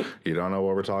 totally. Yeah. You don't know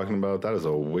what we're talking about? That is a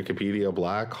Wikipedia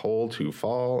black hole to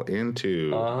fall into.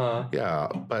 Yeah,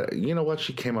 but you know what?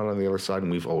 She came out on the other side,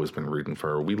 and we've always been rooting for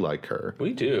her. We like her.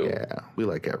 We do. Yeah, we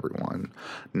like everyone.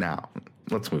 Now,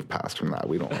 let's move past from that.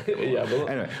 We don't. Yeah, but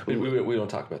anyway, we don't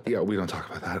talk about that. Yeah, we don't talk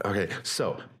about that. Okay,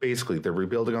 so basically, they're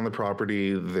rebuilding on the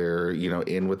property. They're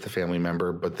in with the family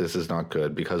member, but this is not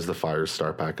good because the fires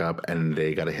start back up and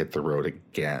they got to hit the road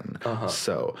again.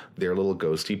 So their little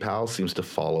ghosty pal seems to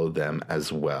follow them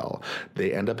as well.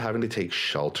 They end up having to take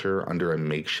shelter under a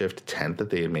makeshift tent that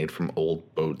they had made from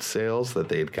old boat sails that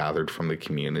they had gathered from the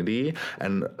community,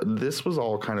 and this was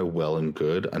all kind of well and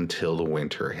good until the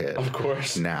winter hit. Of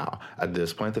course. Now, at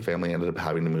this point, the family ended up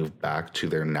having to move back to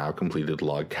their now completed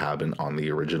log cabin on the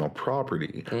original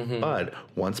property. But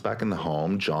once back in the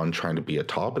home, John, trying to be a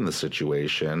top in the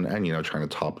situation and, trying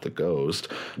to top the ghost,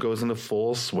 goes into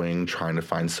full swing trying to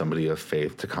find somebody of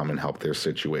faith to come and help their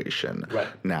situation. Right.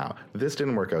 Now, this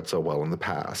didn't work out so well in the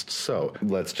past, so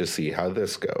let's just see how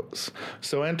this goes.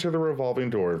 So enter the revolving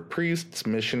door of priests,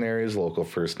 missionaries, local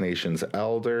First Nations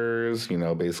elders.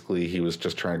 Basically, he was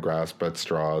just trying to grasp at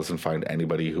straws and find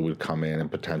anybody who would come in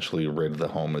and potentially rid the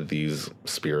home of these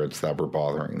spirits that were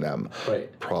bothering them.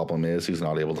 Right. Problem is, he's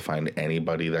not able to find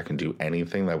anybody that can do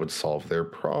anything that would solve their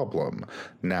problem.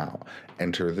 Now,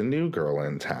 enter the new girl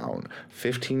in town,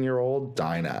 15-year-old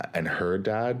Dinah, and her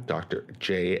dad, Dr.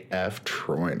 J.F.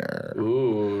 Troyner.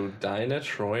 Ooh, Dinah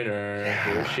Troyner.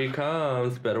 Yeah. Here she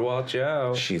comes. Better watch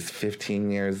out. She's 15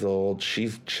 years old.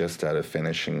 She's just out of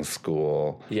finishing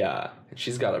school. Yeah.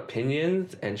 She's got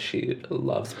opinions, and she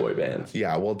loves boy bands.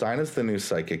 Yeah, well, Dinah's the new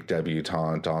psychic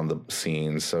debutante on the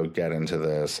scene, so get into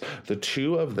this. The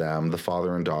two of them, the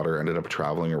father and daughter, ended up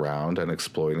traveling around and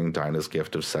exploiting Dinah's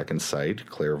gift of second sight,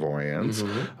 clairvoyance,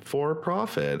 for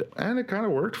profit, and it kind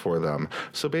of worked for them.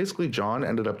 So basically, John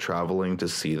ended up traveling to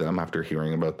see them after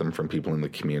hearing about them from people in the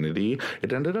community.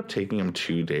 It ended up taking him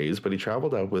 2 days, but he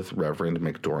traveled out with Reverend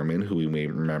McDormand, who we may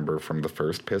remember from the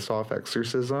first piss-off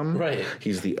exorcism. Right.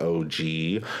 He's the OG.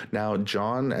 Now,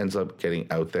 John ends up getting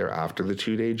out there after the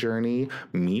 2-day journey,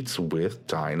 meets with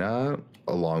Dinah,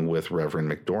 along with Reverend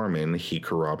McDormand. He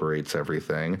corroborates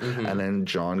everything. And then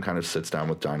John kind of sits down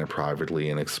with Dinah privately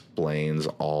and explains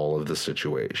all of the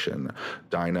situation.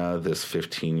 Dinah, this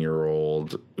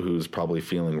 15-year-old who's probably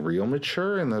feeling real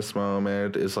mature in this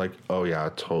moment, is like, oh yeah,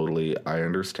 totally. I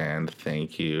understand.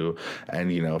 Thank you.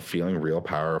 And, feeling real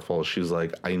powerful. She's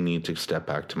like, I need to step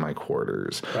back to my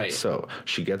quarters. Right. So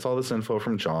she gets all this info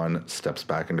from John, steps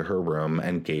back into her room,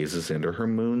 and gazes into her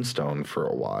moonstone for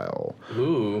a while.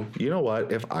 Ooh. You know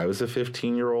what? If I was a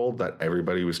 15-year-old that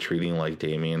everybody was treating like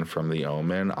Damien from The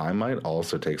Omen, I might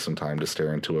also take some time to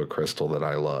stare into a crystal that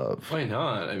I love. Why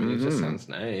not? I mean, it just sounds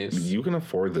nice. You can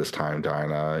afford this time,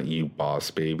 Dinah. You boss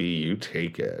baby. You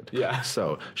take it. Yeah.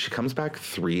 So she comes back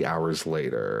 3 hours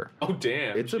later. Oh,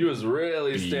 damn. She was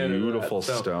really standing beautiful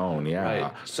stone. Yeah.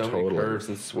 Right. So many curves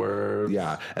and swerves.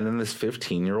 Yeah. And then this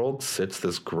 15-year-old sits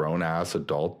this grown-ass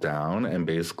adult down and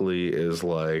basically is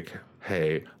like,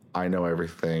 hey, I know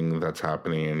everything that's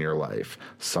happening in your life.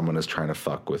 Someone is trying to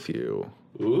fuck with you.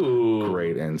 Ooh.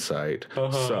 Great insight.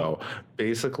 So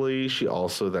basically, she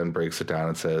also then breaks it down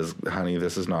and says, honey,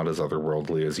 this is not as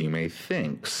otherworldly as you may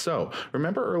think. So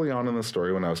remember early on in the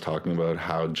story when I was talking about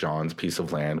how John's piece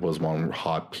of land was one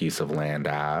hot piece of land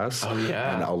ass? Oh,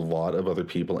 yeah. And a lot of other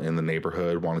people in the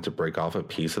neighborhood wanted to break off a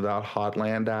piece of that hot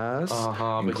land ass.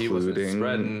 But he wasn't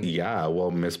spreading. Yeah,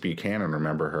 well, Miss Buchanan,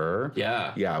 remember her?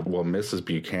 Yeah. Yeah, well, Mrs.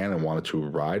 Buchanan wanted to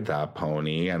ride that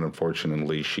pony, and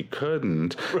unfortunately she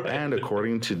couldn't. Right. And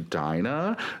according to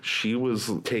Dinah, she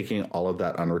was taking all of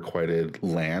that unrequited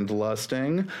land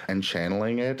lusting and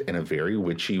channeling it in a very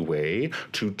witchy way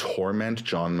to torment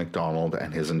John McDonald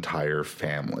and his entire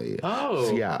family. Oh.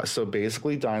 So, yeah, so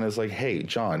basically Dinah's like, hey,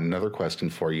 John, another question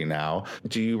for you now.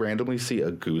 Do you randomly see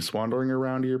a goose wandering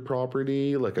around your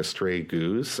property, like a stray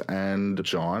goose? And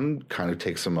John kind of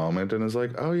takes a moment and is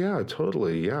like, oh, yeah,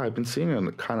 totally. Yeah, I've been seeing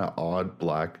a kind of odd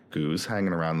black goose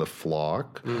hanging around the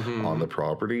flock on the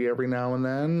property every now now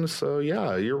and then. So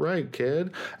yeah, you're right,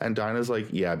 kid. And Dinah's like,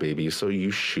 yeah, baby. So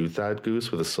you shoot that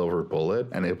goose with a silver bullet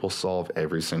and it will solve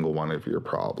every single one of your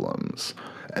problems.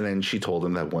 And then she told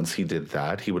him that once he did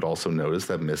that, he would also notice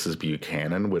that Mrs.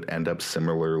 Buchanan would end up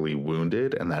similarly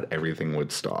wounded and that everything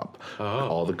would stop.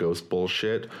 All the ghost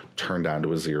bullshit, turn down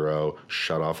to a zero,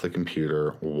 shut off the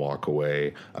computer, walk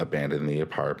away, abandon the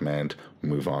apartment,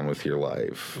 move on with your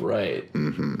life. Right.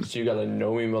 So you gotta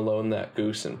know him alone that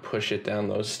goose and push it down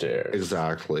those stairs.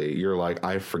 Exactly. You're like,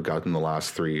 I've forgotten the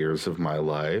last 3 years of my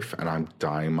life and I'm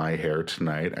dyeing my hair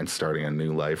tonight and starting a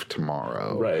new life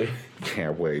tomorrow. Right.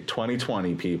 Can't wait.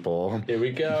 2020, people. Here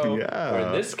we go. Yeah. Or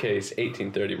in this case,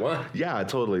 1831. Yeah,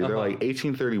 totally. They're like,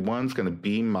 1831 is going to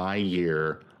be my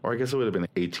year. Or I guess it would have been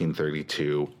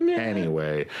 1832. Yeah.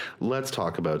 Anyway, let's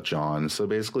talk about John. So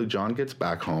basically, John gets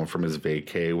back home from his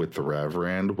vacay with the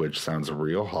Reverend, which sounds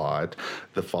real hot.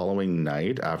 The following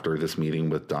night, after this meeting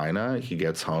with Dinah, he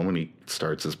gets home and he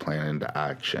starts his plan into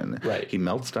action. Right. He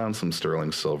melts down some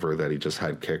sterling silver that he just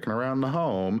had kicking around the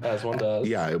home. As one does.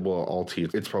 Yeah, well,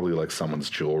 it's probably like someone's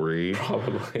jewelry.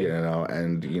 Probably. You know,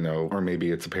 and, you know, or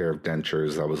maybe it's a pair of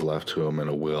dentures that was left to him in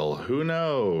a will. Who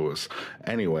knows?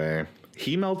 Anyway,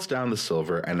 he melts down the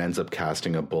silver and ends up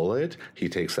casting a bullet. He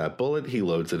takes that bullet, he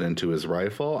loads it into his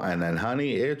rifle, and then,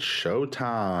 honey, it's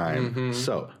showtime.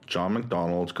 So John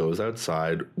McDonald goes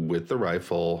outside with the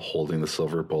rifle, holding the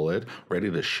silver bullet,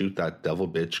 ready to shoot that devil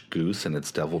bitch goose in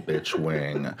its devil bitch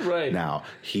wing. Right. Now,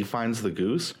 he finds the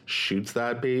goose, shoots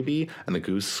that baby, and the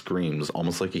goose screams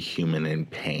almost like a human in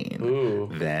pain. Ooh.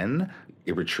 Then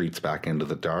it retreats back into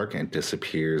the dark and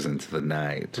disappears into the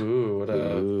night. Ooh, what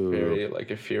a very,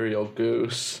 like, ethereal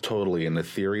goose. Totally, an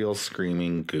ethereal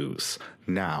screaming goose.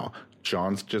 Now,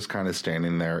 John's just kind of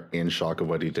standing there in shock of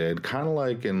what he did, kind of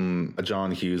like in a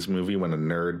John Hughes movie when a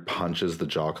nerd punches the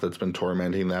jock that's been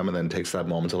tormenting them and then takes that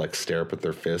moment to like stare up at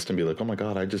their fist and be like, oh my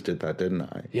God, I just did that, didn't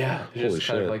I? Yeah, Holy just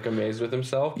kind shit. of like amazed with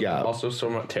himself. Yeah. But also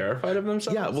somewhat terrified of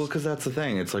themselves. Yeah, well, because that's the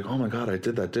thing. It's like, oh my God, I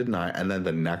did that, didn't I? And then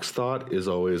the next thought is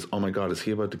always, oh my God, is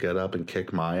he about to get up and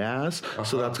kick my ass?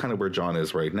 So that's kind of where John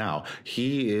is right now.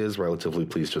 He is relatively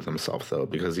pleased with himself, though,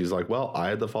 because he's like, well, I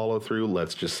had the follow through.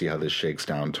 Let's just see how this shakes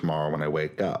down tomorrow when I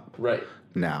wake up. Right.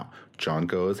 Now, John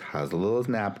goes, has a little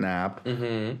nap,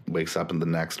 wakes up in the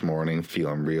next morning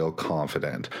feeling real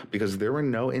confident because there were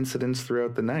no incidents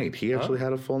throughout the night. He actually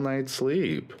had a full night's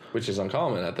sleep. Which is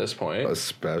uncommon at this point.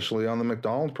 Especially on the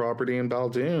McDonald property in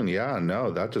Baldoon. Yeah,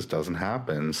 no, that just doesn't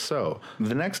happen. So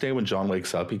the next day when John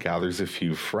wakes up, he gathers a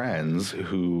few friends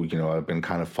who, you know, have been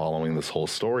kind of following this whole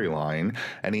storyline,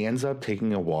 and he ends up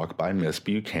taking a walk by Miss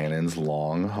Buchanan's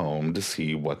long home to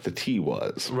see what the tea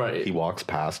was. Right. He walks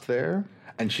past there,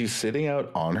 and she's sitting out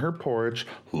on her porch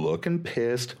looking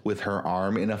pissed with her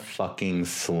arm in a fucking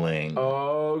sling.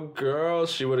 Oh, girl,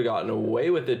 she would have gotten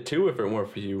away with it too if it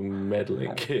weren't for you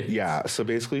meddling kids. Yeah, so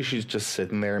basically she's just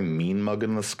sitting there mean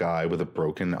mugging the sky with a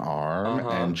broken arm,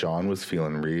 and John was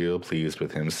feeling real pleased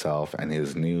with himself and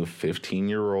his new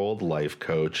 15-year-old life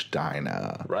coach,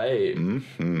 Dinah. Right.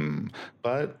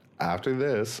 But after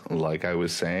this, like I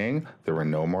was saying, there were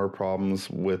no more problems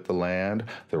with the land.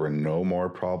 There were no more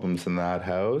problems in that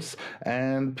house.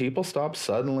 And people stopped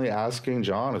suddenly asking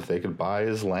John if they could buy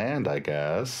his land, I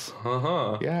guess.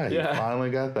 Yeah, he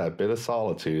finally got that bit of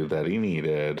solitude that he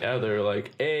needed. Yeah, they're like,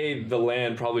 A, the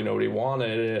land probably nobody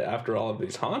wanted it after all of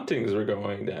these hauntings were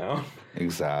going down.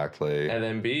 Exactly. And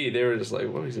then B, they were just like,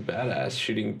 well, he's a badass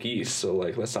shooting geese, so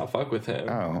like, let's not fuck with him.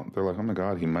 Oh, they're like, oh my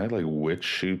God, he might like witch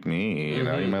shoot me. You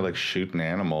know, he might like shoot an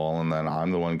animal and then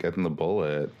I'm the one getting the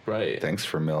bullet. Right. Thanks,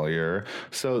 familiar.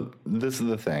 So this is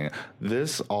the thing.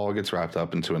 This all gets wrapped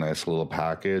up into a nice little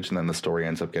package, and then the story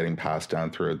ends up getting passed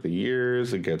down throughout the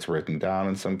years. It gets written down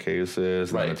in some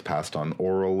cases, and then it's passed on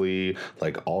orally,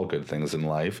 like all good things in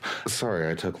life. Sorry,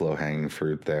 I took low-hanging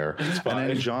fruit there. And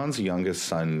then John's youngest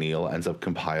son, Neil, ends up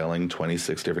compiling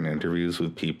 26 different interviews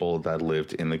with people that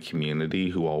lived in the community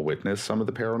who all witnessed some of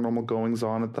the paranormal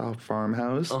goings-on at the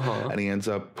farmhouse. And he ends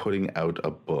up putting out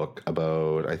a book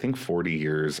about, I think, 40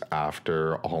 years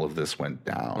after all of this went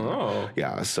down.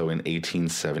 Yeah, so in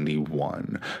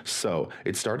 1871. So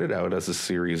it started out as a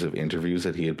series of interviews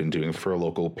that he had been doing for a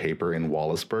local paper in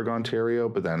Wallaceburg, Ontario,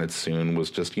 but then it soon was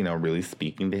just, you know, really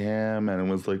speaking to him, and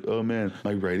it was like, oh man,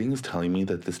 my writing is telling me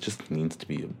that this just needs to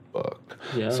be a book.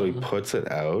 So he puts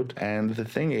it out. And the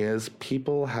thing is,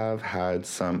 people have had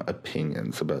some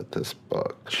opinions about this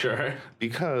book. Sure.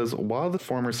 Because while the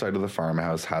former site of the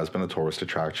farmhouse has been a tourist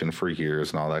attraction for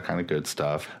years and all that kind of good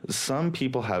stuff, some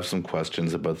people have some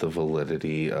questions about the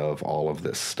validity of all of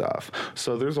this stuff.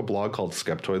 So there's a blog called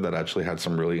Skeptoid that actually had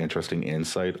some really interesting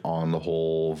insight on the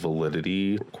whole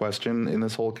validity question in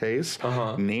this whole case.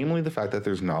 Namely, the fact that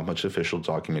there's not much official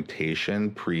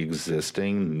documentation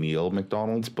pre-existing Neil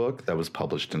MacDonald's book that was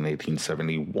published in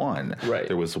 1871. Right.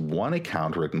 There was one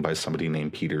account written by somebody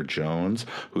named Peter Jones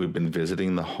who had been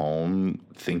visiting the home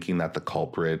thinking that the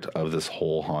culprit of this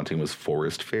whole haunting was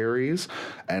forest fairies,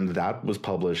 and that was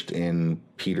published in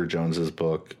Peter Jones's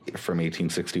book from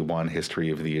 1861, History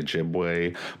of the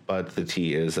Ojibwe. But the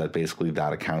tea is that basically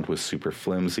that account was super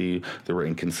flimsy. There were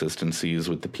inconsistencies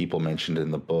with the people mentioned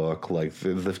in the book. Like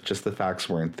just the facts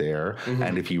weren't there.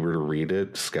 And if you were to read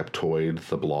it, Skeptoid,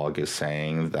 the blog, is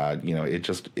saying that, you know, it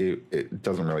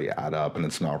doesn't really add up, and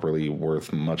it's not really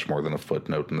worth much more than a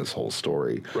footnote in this whole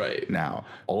story. Right. Now,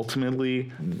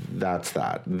 ultimately, that's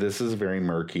that. This is very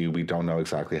murky. We don't know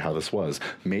exactly how this was.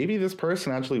 Maybe this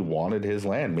person actually wanted his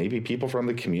land. Maybe people from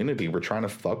the community were trying to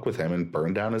fuck with him and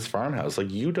burn down his farmhouse.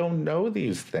 Like, you don't know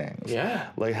these things. Yeah.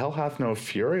 Like, hell hath no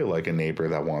fury like a neighbor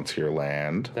that wants your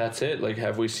land. That's it. Like,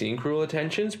 have we seen Cruel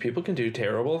Intentions? People can do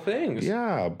terrible things.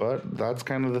 Yeah, but that's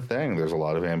kind of the thing. There's a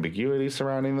lot of ambiguity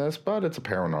surrounding this, but it's a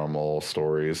paranormal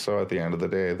story, so at the end of the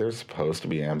day, there's supposed to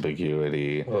be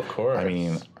ambiguity. Well, of course. I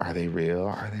mean, are they real?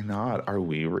 Are they not? Are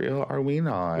we real? Are we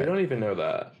not? We don't even know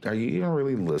that. Are you even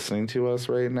really listening to us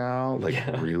right now? Like,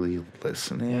 really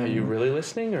listening? Yeah, are you really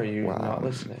listening, or are you not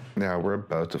listening? Yeah, we're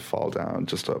about to fall down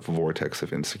just a vortex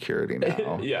of insecurity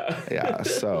now. Yeah. Yeah,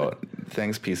 so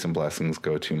thanks, peace, and blessings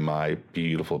go to my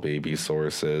beautiful baby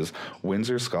sources.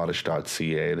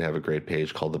 WindsorScottish.ca. They have a great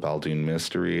page called The Baldoon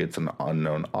Mystery. It's an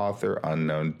unknown author,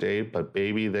 unknown date, but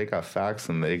baby, they got facts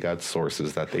and they got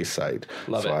sources that they cite.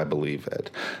 Love it. I believe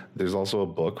it. There's also a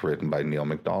book written by Neil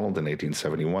MacDonald in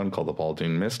 1871 called The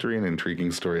Baldoon Mystery, an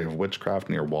intriguing story of witchcraft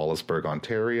near Wallaceburg,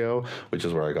 Ontario, which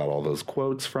is where I got all those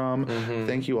quotes from.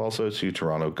 Thank you also to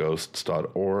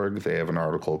TorontoGhosts.org. They have an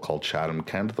article called Chatham,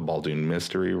 Kent, The Baldoon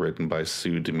Mystery, written by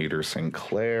Sue Demeter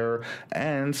Sinclair,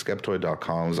 and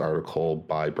Skeptoid.com's article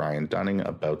by Brian Dunning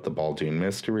about the Baldoon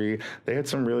Mystery. They had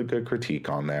some really good critique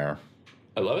on there.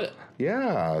 I love it.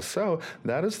 Yeah, so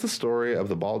that is the story of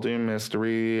the Baldoon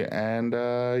Mystery, and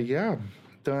yeah,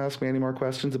 don't ask me any more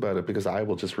questions about it because I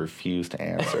will just refuse to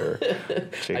answer.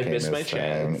 I missed my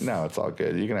chance. No, it's all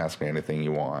good. You can ask me anything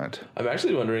you want. I'm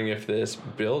actually wondering if this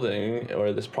building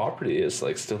or this property is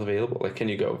like still available. Like, can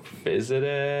you go visit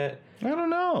it? I don't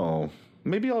know.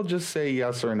 Maybe I'll just say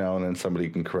yes or no, and then somebody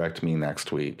can correct me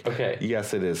next week. Okay.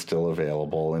 Yes, it is still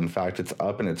available. In fact, it's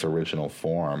up in its original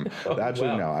form. Actually,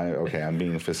 wow. No. I'm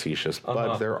being facetious,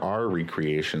 but there are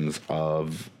recreations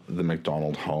of the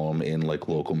MacDonald home in like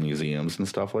local museums and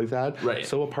stuff like that. Right.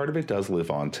 So a part of it does live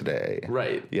on today.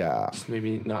 Right. Yeah. Just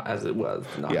maybe not as it was,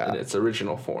 not in its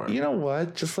original form. You know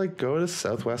what? Just like go to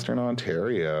southwestern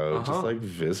Ontario. Just like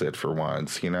visit for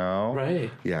once, you know? Right.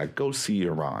 Yeah, go see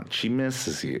your aunt. She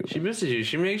misses you. She misses you.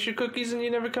 She makes you cookies and you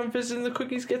never come visit and the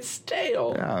cookies get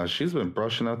stale. Yeah, she's been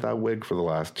brushing out that wig for the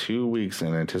last 2 weeks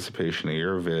in anticipation of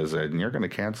your visit, and you're going to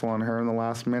cancel on her in the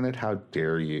last minute? How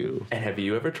dare you? And have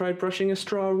you ever tried brushing a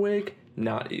straw wig?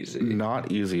 Not easy.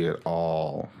 Not easy at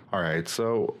all. All right,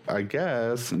 so I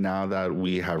guess now that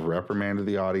we have reprimanded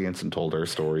the audience and told our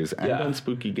stories and done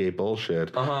spooky gay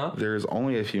bullshit, there's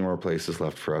only a few more places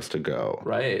left for us to go.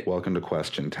 Right. Welcome to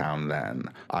Question Town, then.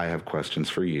 I have questions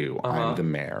for you. I'm the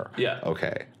mayor. Yeah.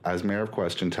 Okay, as mayor of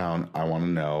Question Town, I want to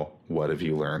know, what have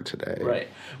you learned today? Right.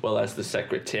 Well, as the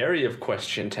secretary of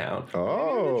Question Town,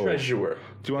 the treasurer.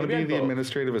 Do you want to be the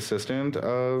administrative assistant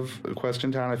of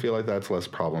Question Town? I feel like that's less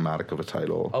problematic of a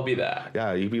title. I'll be that.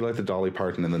 Yeah, you'd be like the Dolly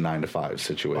Parton in the 9 to 5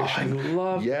 situation. I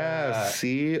love that.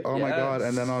 See? Oh my God.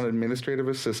 And then on Administrative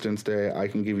Assistance Day, I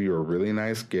can give you a really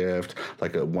nice gift,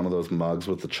 like one of those mugs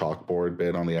with the chalkboard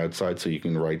bit on the outside so you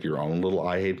can write your own little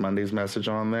I Hate Mondays message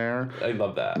on there. I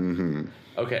love that.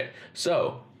 Okay,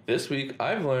 so this week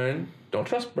I've learned don't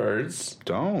trust birds.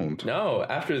 Don't. No,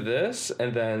 after this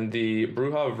and then the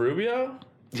Bruja of Rubio.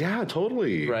 Yeah,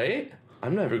 totally. Right?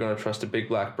 I'm never going to trust a big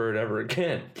black bird ever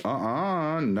again.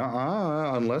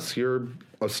 Nuh-uh. Unless you're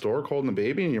a stork holding a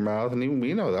baby in your mouth, and even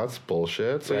we know that's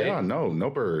bullshit. So yeah, no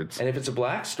birds. And if it's a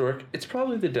black stork, it's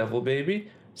probably the devil baby.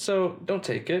 So don't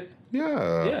take it.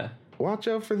 Yeah. Yeah. watch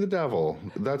out for the devil.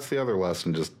 That's the other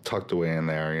lesson just tucked away in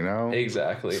there, you know?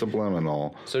 Exactly.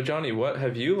 Subliminal. So, Johnny, what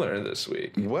have you learned this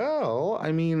week? Well,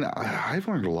 I mean, I've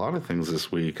learned a lot of things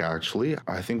this week, actually.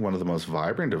 I think one of the most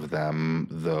vibrant of them,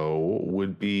 though,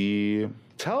 would be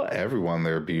tell everyone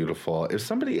they're beautiful. If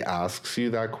somebody asks you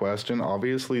that question,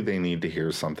 obviously they need to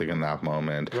hear something in that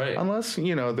moment. Right. Unless,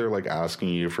 you know, they're like asking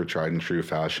you for tried and true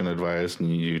fashion advice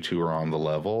and you two are on the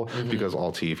level. Because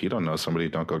all tea, if you don't know somebody,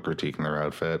 don't go critiquing their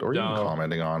outfit or even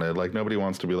commenting on it. Like, nobody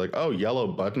wants to be like, oh, yellow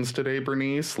buttons today,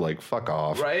 Bernice. Like, fuck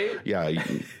off. Right? Yeah.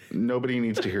 Nobody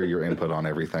needs to hear your input on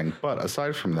everything. But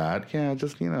aside from that, yeah,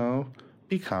 just, you know,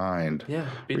 be kind. Yeah,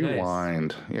 be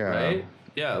Rewind. nice. Yeah. Right?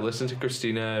 Yeah, listen to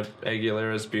Christina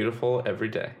Aguilera's Beautiful every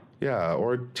day. Yeah,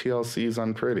 or TLC's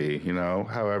Unpretty, you know,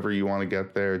 however you want to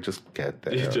get there, just get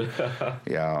there.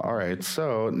 Yeah, all right.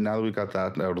 So now that we got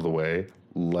that out of the way,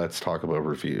 let's talk about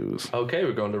reviews. Okay,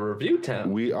 we're going to Review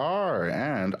Town. We are,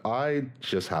 and I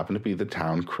just happen to be the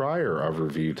town crier of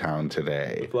Review Town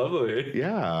today. Lovely.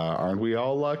 Yeah, aren't we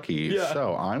all lucky? Yeah.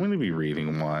 So I'm going to be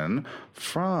reading one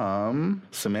from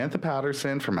Samantha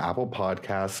Patterson from Apple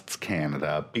Podcasts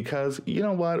Canada, because you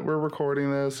know what? We're recording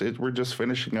this. We're just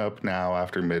finishing up now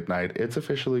after midnight. It's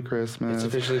officially Christmas. It's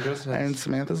officially Christmas. And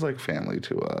Samantha's like family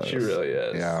to us. She really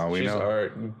is. Yeah, She's know.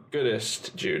 our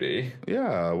goodest Judy.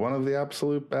 Yeah, one of the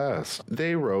absolute best.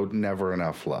 They wrote Never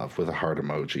Enough Love with a heart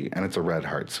emoji, and it's a red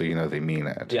heart, so you know they mean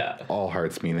it. Yeah. All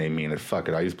hearts mean they mean it. Fuck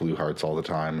it. I use blue hearts all the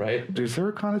time. Right. Is there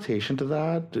a connotation to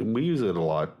that? We use it a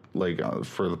lot, like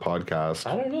for the podcast.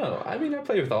 I don't know. I mean, I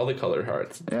play with all the colored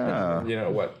hearts. Yeah. You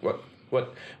know, what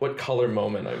color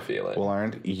moment I'm feeling. Well,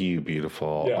 aren't you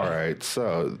beautiful? Yeah. All right,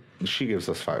 so she gives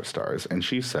us 5 stars, and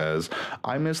she says,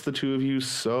 I miss the two of you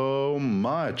so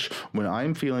much. When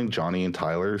I'm feeling Johnny and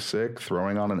Tyler sick,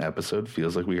 throwing on an episode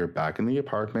feels like we are back in the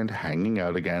apartment, hanging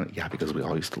out again. Yeah, because we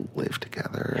all used to live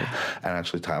together. And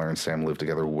actually, Tyler and Sam lived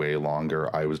together way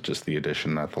longer. I was just the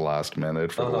addition at the last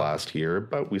minute for the last year,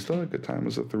 but we still had a good time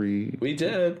as a 3 We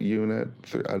did. unit.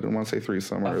 I didn't want to say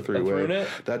threesome or a 3-way. unit?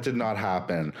 That did not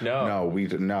happen. No. We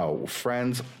did no.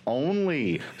 Friends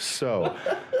only. So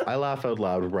I laugh out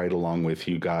loud right along with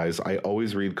you guys. I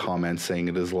always read comments saying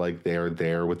it is like they're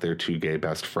there with their 2 gay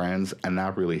best friends, and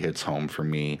that really hits home for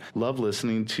me. Love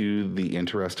listening to the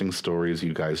interesting stories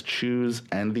you guys choose,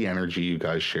 and the energy you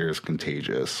guys share is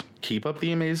contagious. Keep up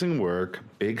the amazing work.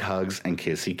 Big hugs and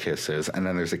kissy kisses. And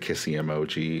then there's a kissy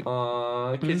emoji.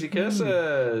 Aw, kissy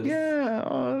kisses. Yeah,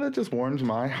 oh, that just warms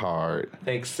my heart.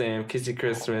 Thanks, Sam. Kissy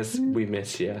Christmas. We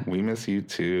miss you. We miss you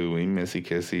too. We missy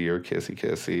kissy or kissy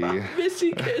kissy.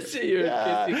 Missy kissy or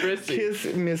kissy Chrissy. Kiss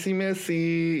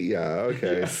missy. Yeah,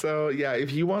 okay. So, yeah,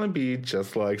 if you want to be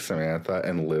just like Samantha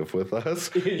and live with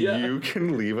us, you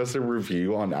can leave us a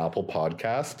review on Apple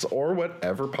Podcasts or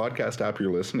whatever podcast app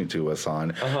you're listening to us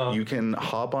on. You can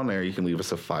hop on there. You can leave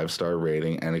us a 5-star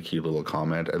rating and a cute little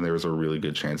comment, and there's a really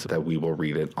good chance that we will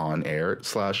read it on air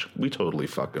 / we totally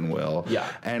fucking will. Yeah.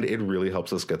 And it really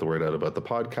helps us get the word out about the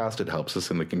podcast. It helps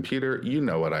us in the computer. You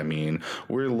know what I mean.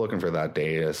 We're looking for that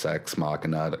Deus Ex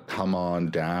Machina to come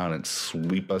on down and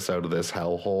sweep us out of this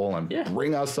hellhole and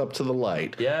bring us up to the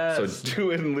light. Yes. So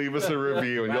do it and leave us a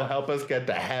review, and you'll help us get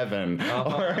to heaven.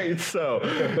 All right. So,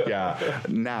 yeah.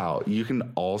 Now, you can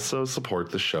also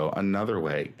support the show another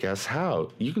way. Guess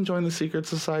how? You can join the secret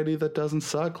society that doesn't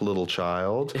suck, little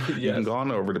child. You can go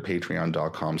on over to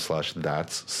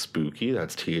patreon.com/thatsspooky.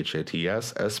 That's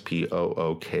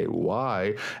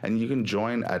THATSSPOOKY. And you can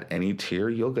join at any tier.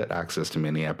 You'll get access to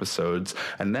mini episodes.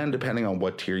 And then depending on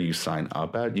what tier you sign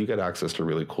up at, you get access to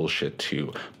really cool shit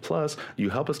too. Plus, you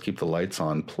help us keep the lights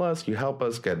on. Plus, you help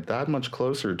us get that much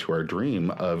closer to our dream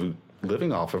of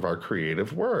living off of our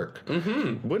creative work.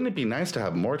 Wouldn't it be nice to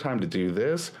have more time to do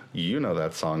this? You know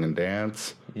that song and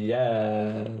dance.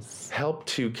 Yes. Help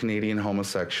 2 Canadian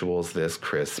homosexuals this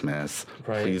Christmas.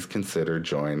 Right. Please consider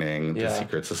joining the Yeah.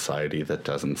 secret society that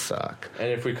doesn't suck. And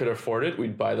if we could afford it,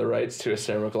 we'd buy the rights to a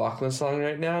Sarah McLachlan song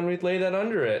right now and we'd lay that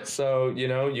under it. So, you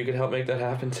know, you could help make that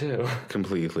happen too.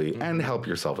 Completely. And help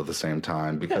yourself at the same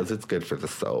time because it's good for the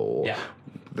soul. Yeah.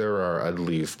 There are at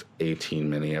least 18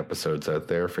 mini episodes out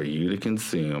there for you to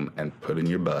consume and put in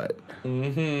your butt.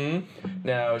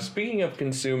 Now, speaking of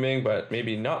consuming, but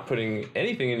maybe not putting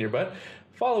anything in your butt,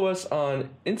 follow us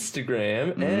on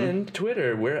Instagram and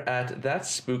Twitter. We're at That's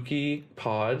Spooky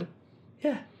Pod.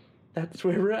 Yeah, that's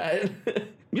where we're at.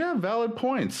 Yeah, valid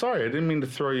point. Sorry, I didn't mean to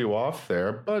throw you off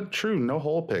there, but true, no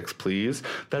hole pics, please.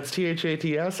 That's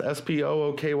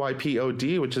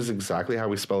THATSSPOOKYPOD, which is exactly how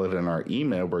we spell it in our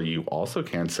email, where you also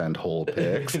can't send hole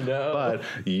pics. No. But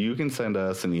you can send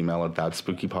us an email at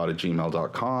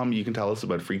thatspookypod@gmail.com. You can tell us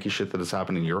about freaky shit that has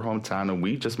happened in your hometown, and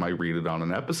we just might read it on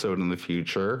an episode in the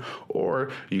future. Or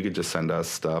you could just send us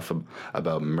stuff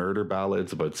about murder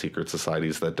ballads, about secret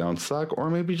societies that don't suck, or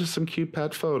maybe just some cute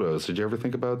pet photos. Did you ever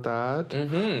think about that?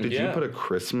 Did you put a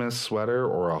Christmas sweater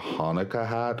or a Hanukkah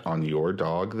hat on your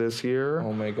dog this year?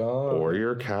 Oh my God. Or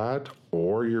your cat?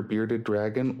 Or your bearded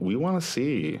dragon? We want to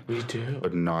see. We do.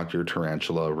 But not your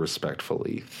tarantula,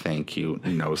 respectfully. Thank you.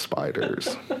 No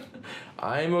spiders.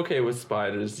 I'm okay with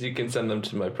spiders. You can send them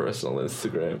to my personal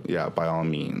Instagram. Yeah, by all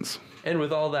means. And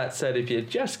with all that said, if you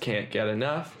just can't get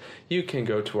enough, you can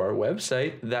go to our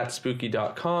website,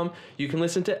 thatspooky.com. You can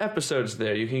listen to episodes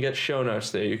there. You can get show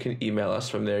notes there. You can email us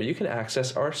from there. You can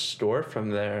access our store from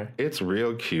there. It's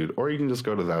real cute. Or you can just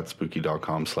go to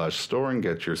thatspooky.com/store and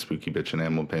get your Spooky Bitch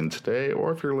enamel pin today.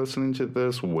 Or if you're listening to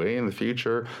this way in the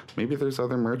future, maybe there's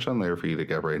other merch on there for you to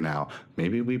get right now.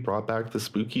 Maybe we brought back the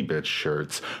Spooky Bitch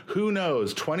shirts. Who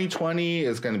knows? 2020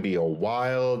 is going to be a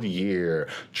wild year.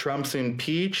 Trump's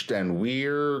impeached and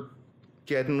we're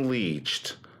getting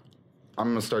leeched. I'm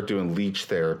going to start doing leech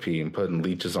therapy and putting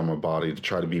leeches on my body to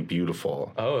try to be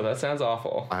beautiful. Oh, that sounds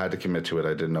awful. I had to commit to it.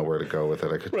 I didn't know where to go with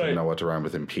it. I didn't know what to rhyme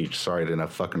with impeach. Sorry, I didn't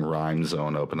have fucking rhyme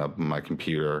zone open up on my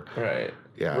computer. Right.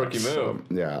 Yeah. Rookie move.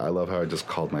 Yeah, I love how I just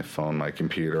called my phone my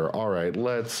computer. All right,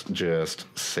 let's just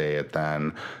say it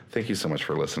then. Thank you so much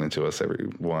for listening to us,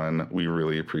 everyone. We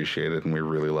really appreciate it, and we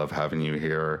really love having you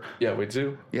here. Yeah, we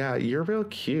do. Yeah, you're real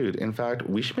cute. In fact,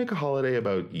 we should make a holiday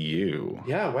about you.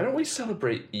 Yeah, why don't we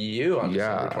celebrate you on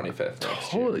December 25th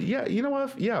next year? Yeah, you know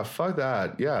what? Yeah, fuck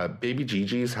that. Yeah, baby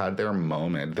Gigi's had their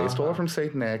moment. They stole it from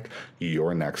St. Nick.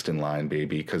 You're next in line,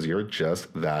 baby, because you're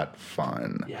just that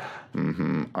fun. Yeah.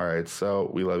 All right, so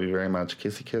we love you very much.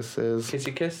 Kissy kisses.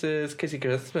 Kissy kisses. Kissy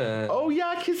Christmas. Oh,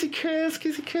 yeah, kissy kiss.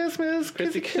 Kissy Christmas.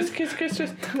 Kissy kiss. Kiss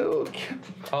Christmas.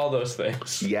 All those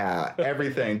things. Yeah,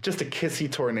 everything. Just a kissy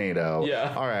tornado.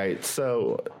 Yeah. All right,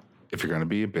 so if you're going to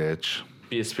be a bitch,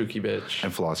 be a spooky bitch.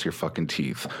 and floss your fucking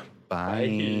teeth. Bye.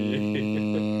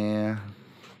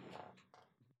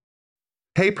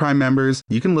 Hey, Prime members,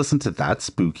 you can listen to That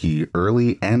Spooky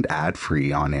early and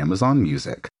ad-free on Amazon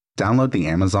Music. Download the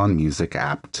Amazon Music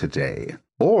app today.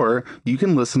 Or you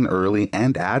can listen early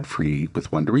and ad-free with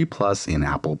Wondery Plus in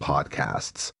Apple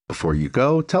Podcasts. Before you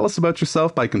go, tell us about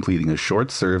yourself by completing a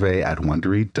short survey at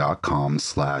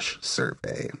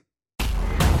Wondery.com/survey.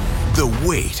 The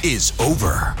wait is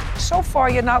over. So far,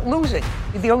 you're not losing.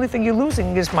 The only thing you're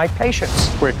losing is my patience.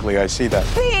 Quickly, I see that.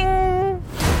 Bing!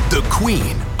 The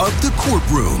queen of the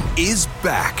courtroom is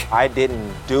back. I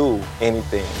didn't do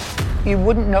anything. You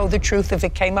wouldn't know the truth if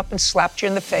it came up and slapped you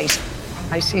in the face.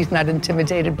 I see he's not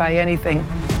intimidated by anything.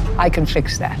 I can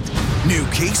fix that. New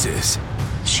cases.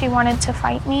 She wanted to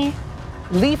fight me.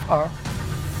 Leave her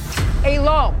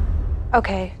alone.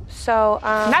 Okay, so,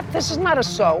 This is not a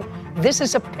so. This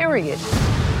is a period.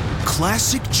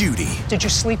 Classic Judy. Did you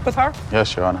sleep with her?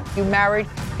 Yes, Your Honor. You married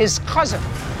his cousin.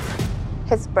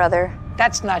 his brother.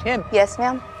 That's not him. Yes,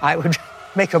 ma'am. I would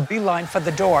make a beeline for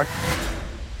the door.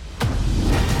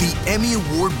 The Emmy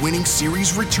Award-winning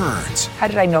series returns. How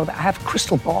did I know that? I have a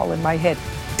crystal ball in my head.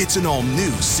 It's an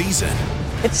all-new season.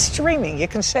 It's streaming. You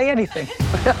can say anything.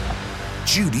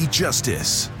 Judy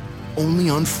Justice. Only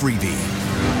on Freevee.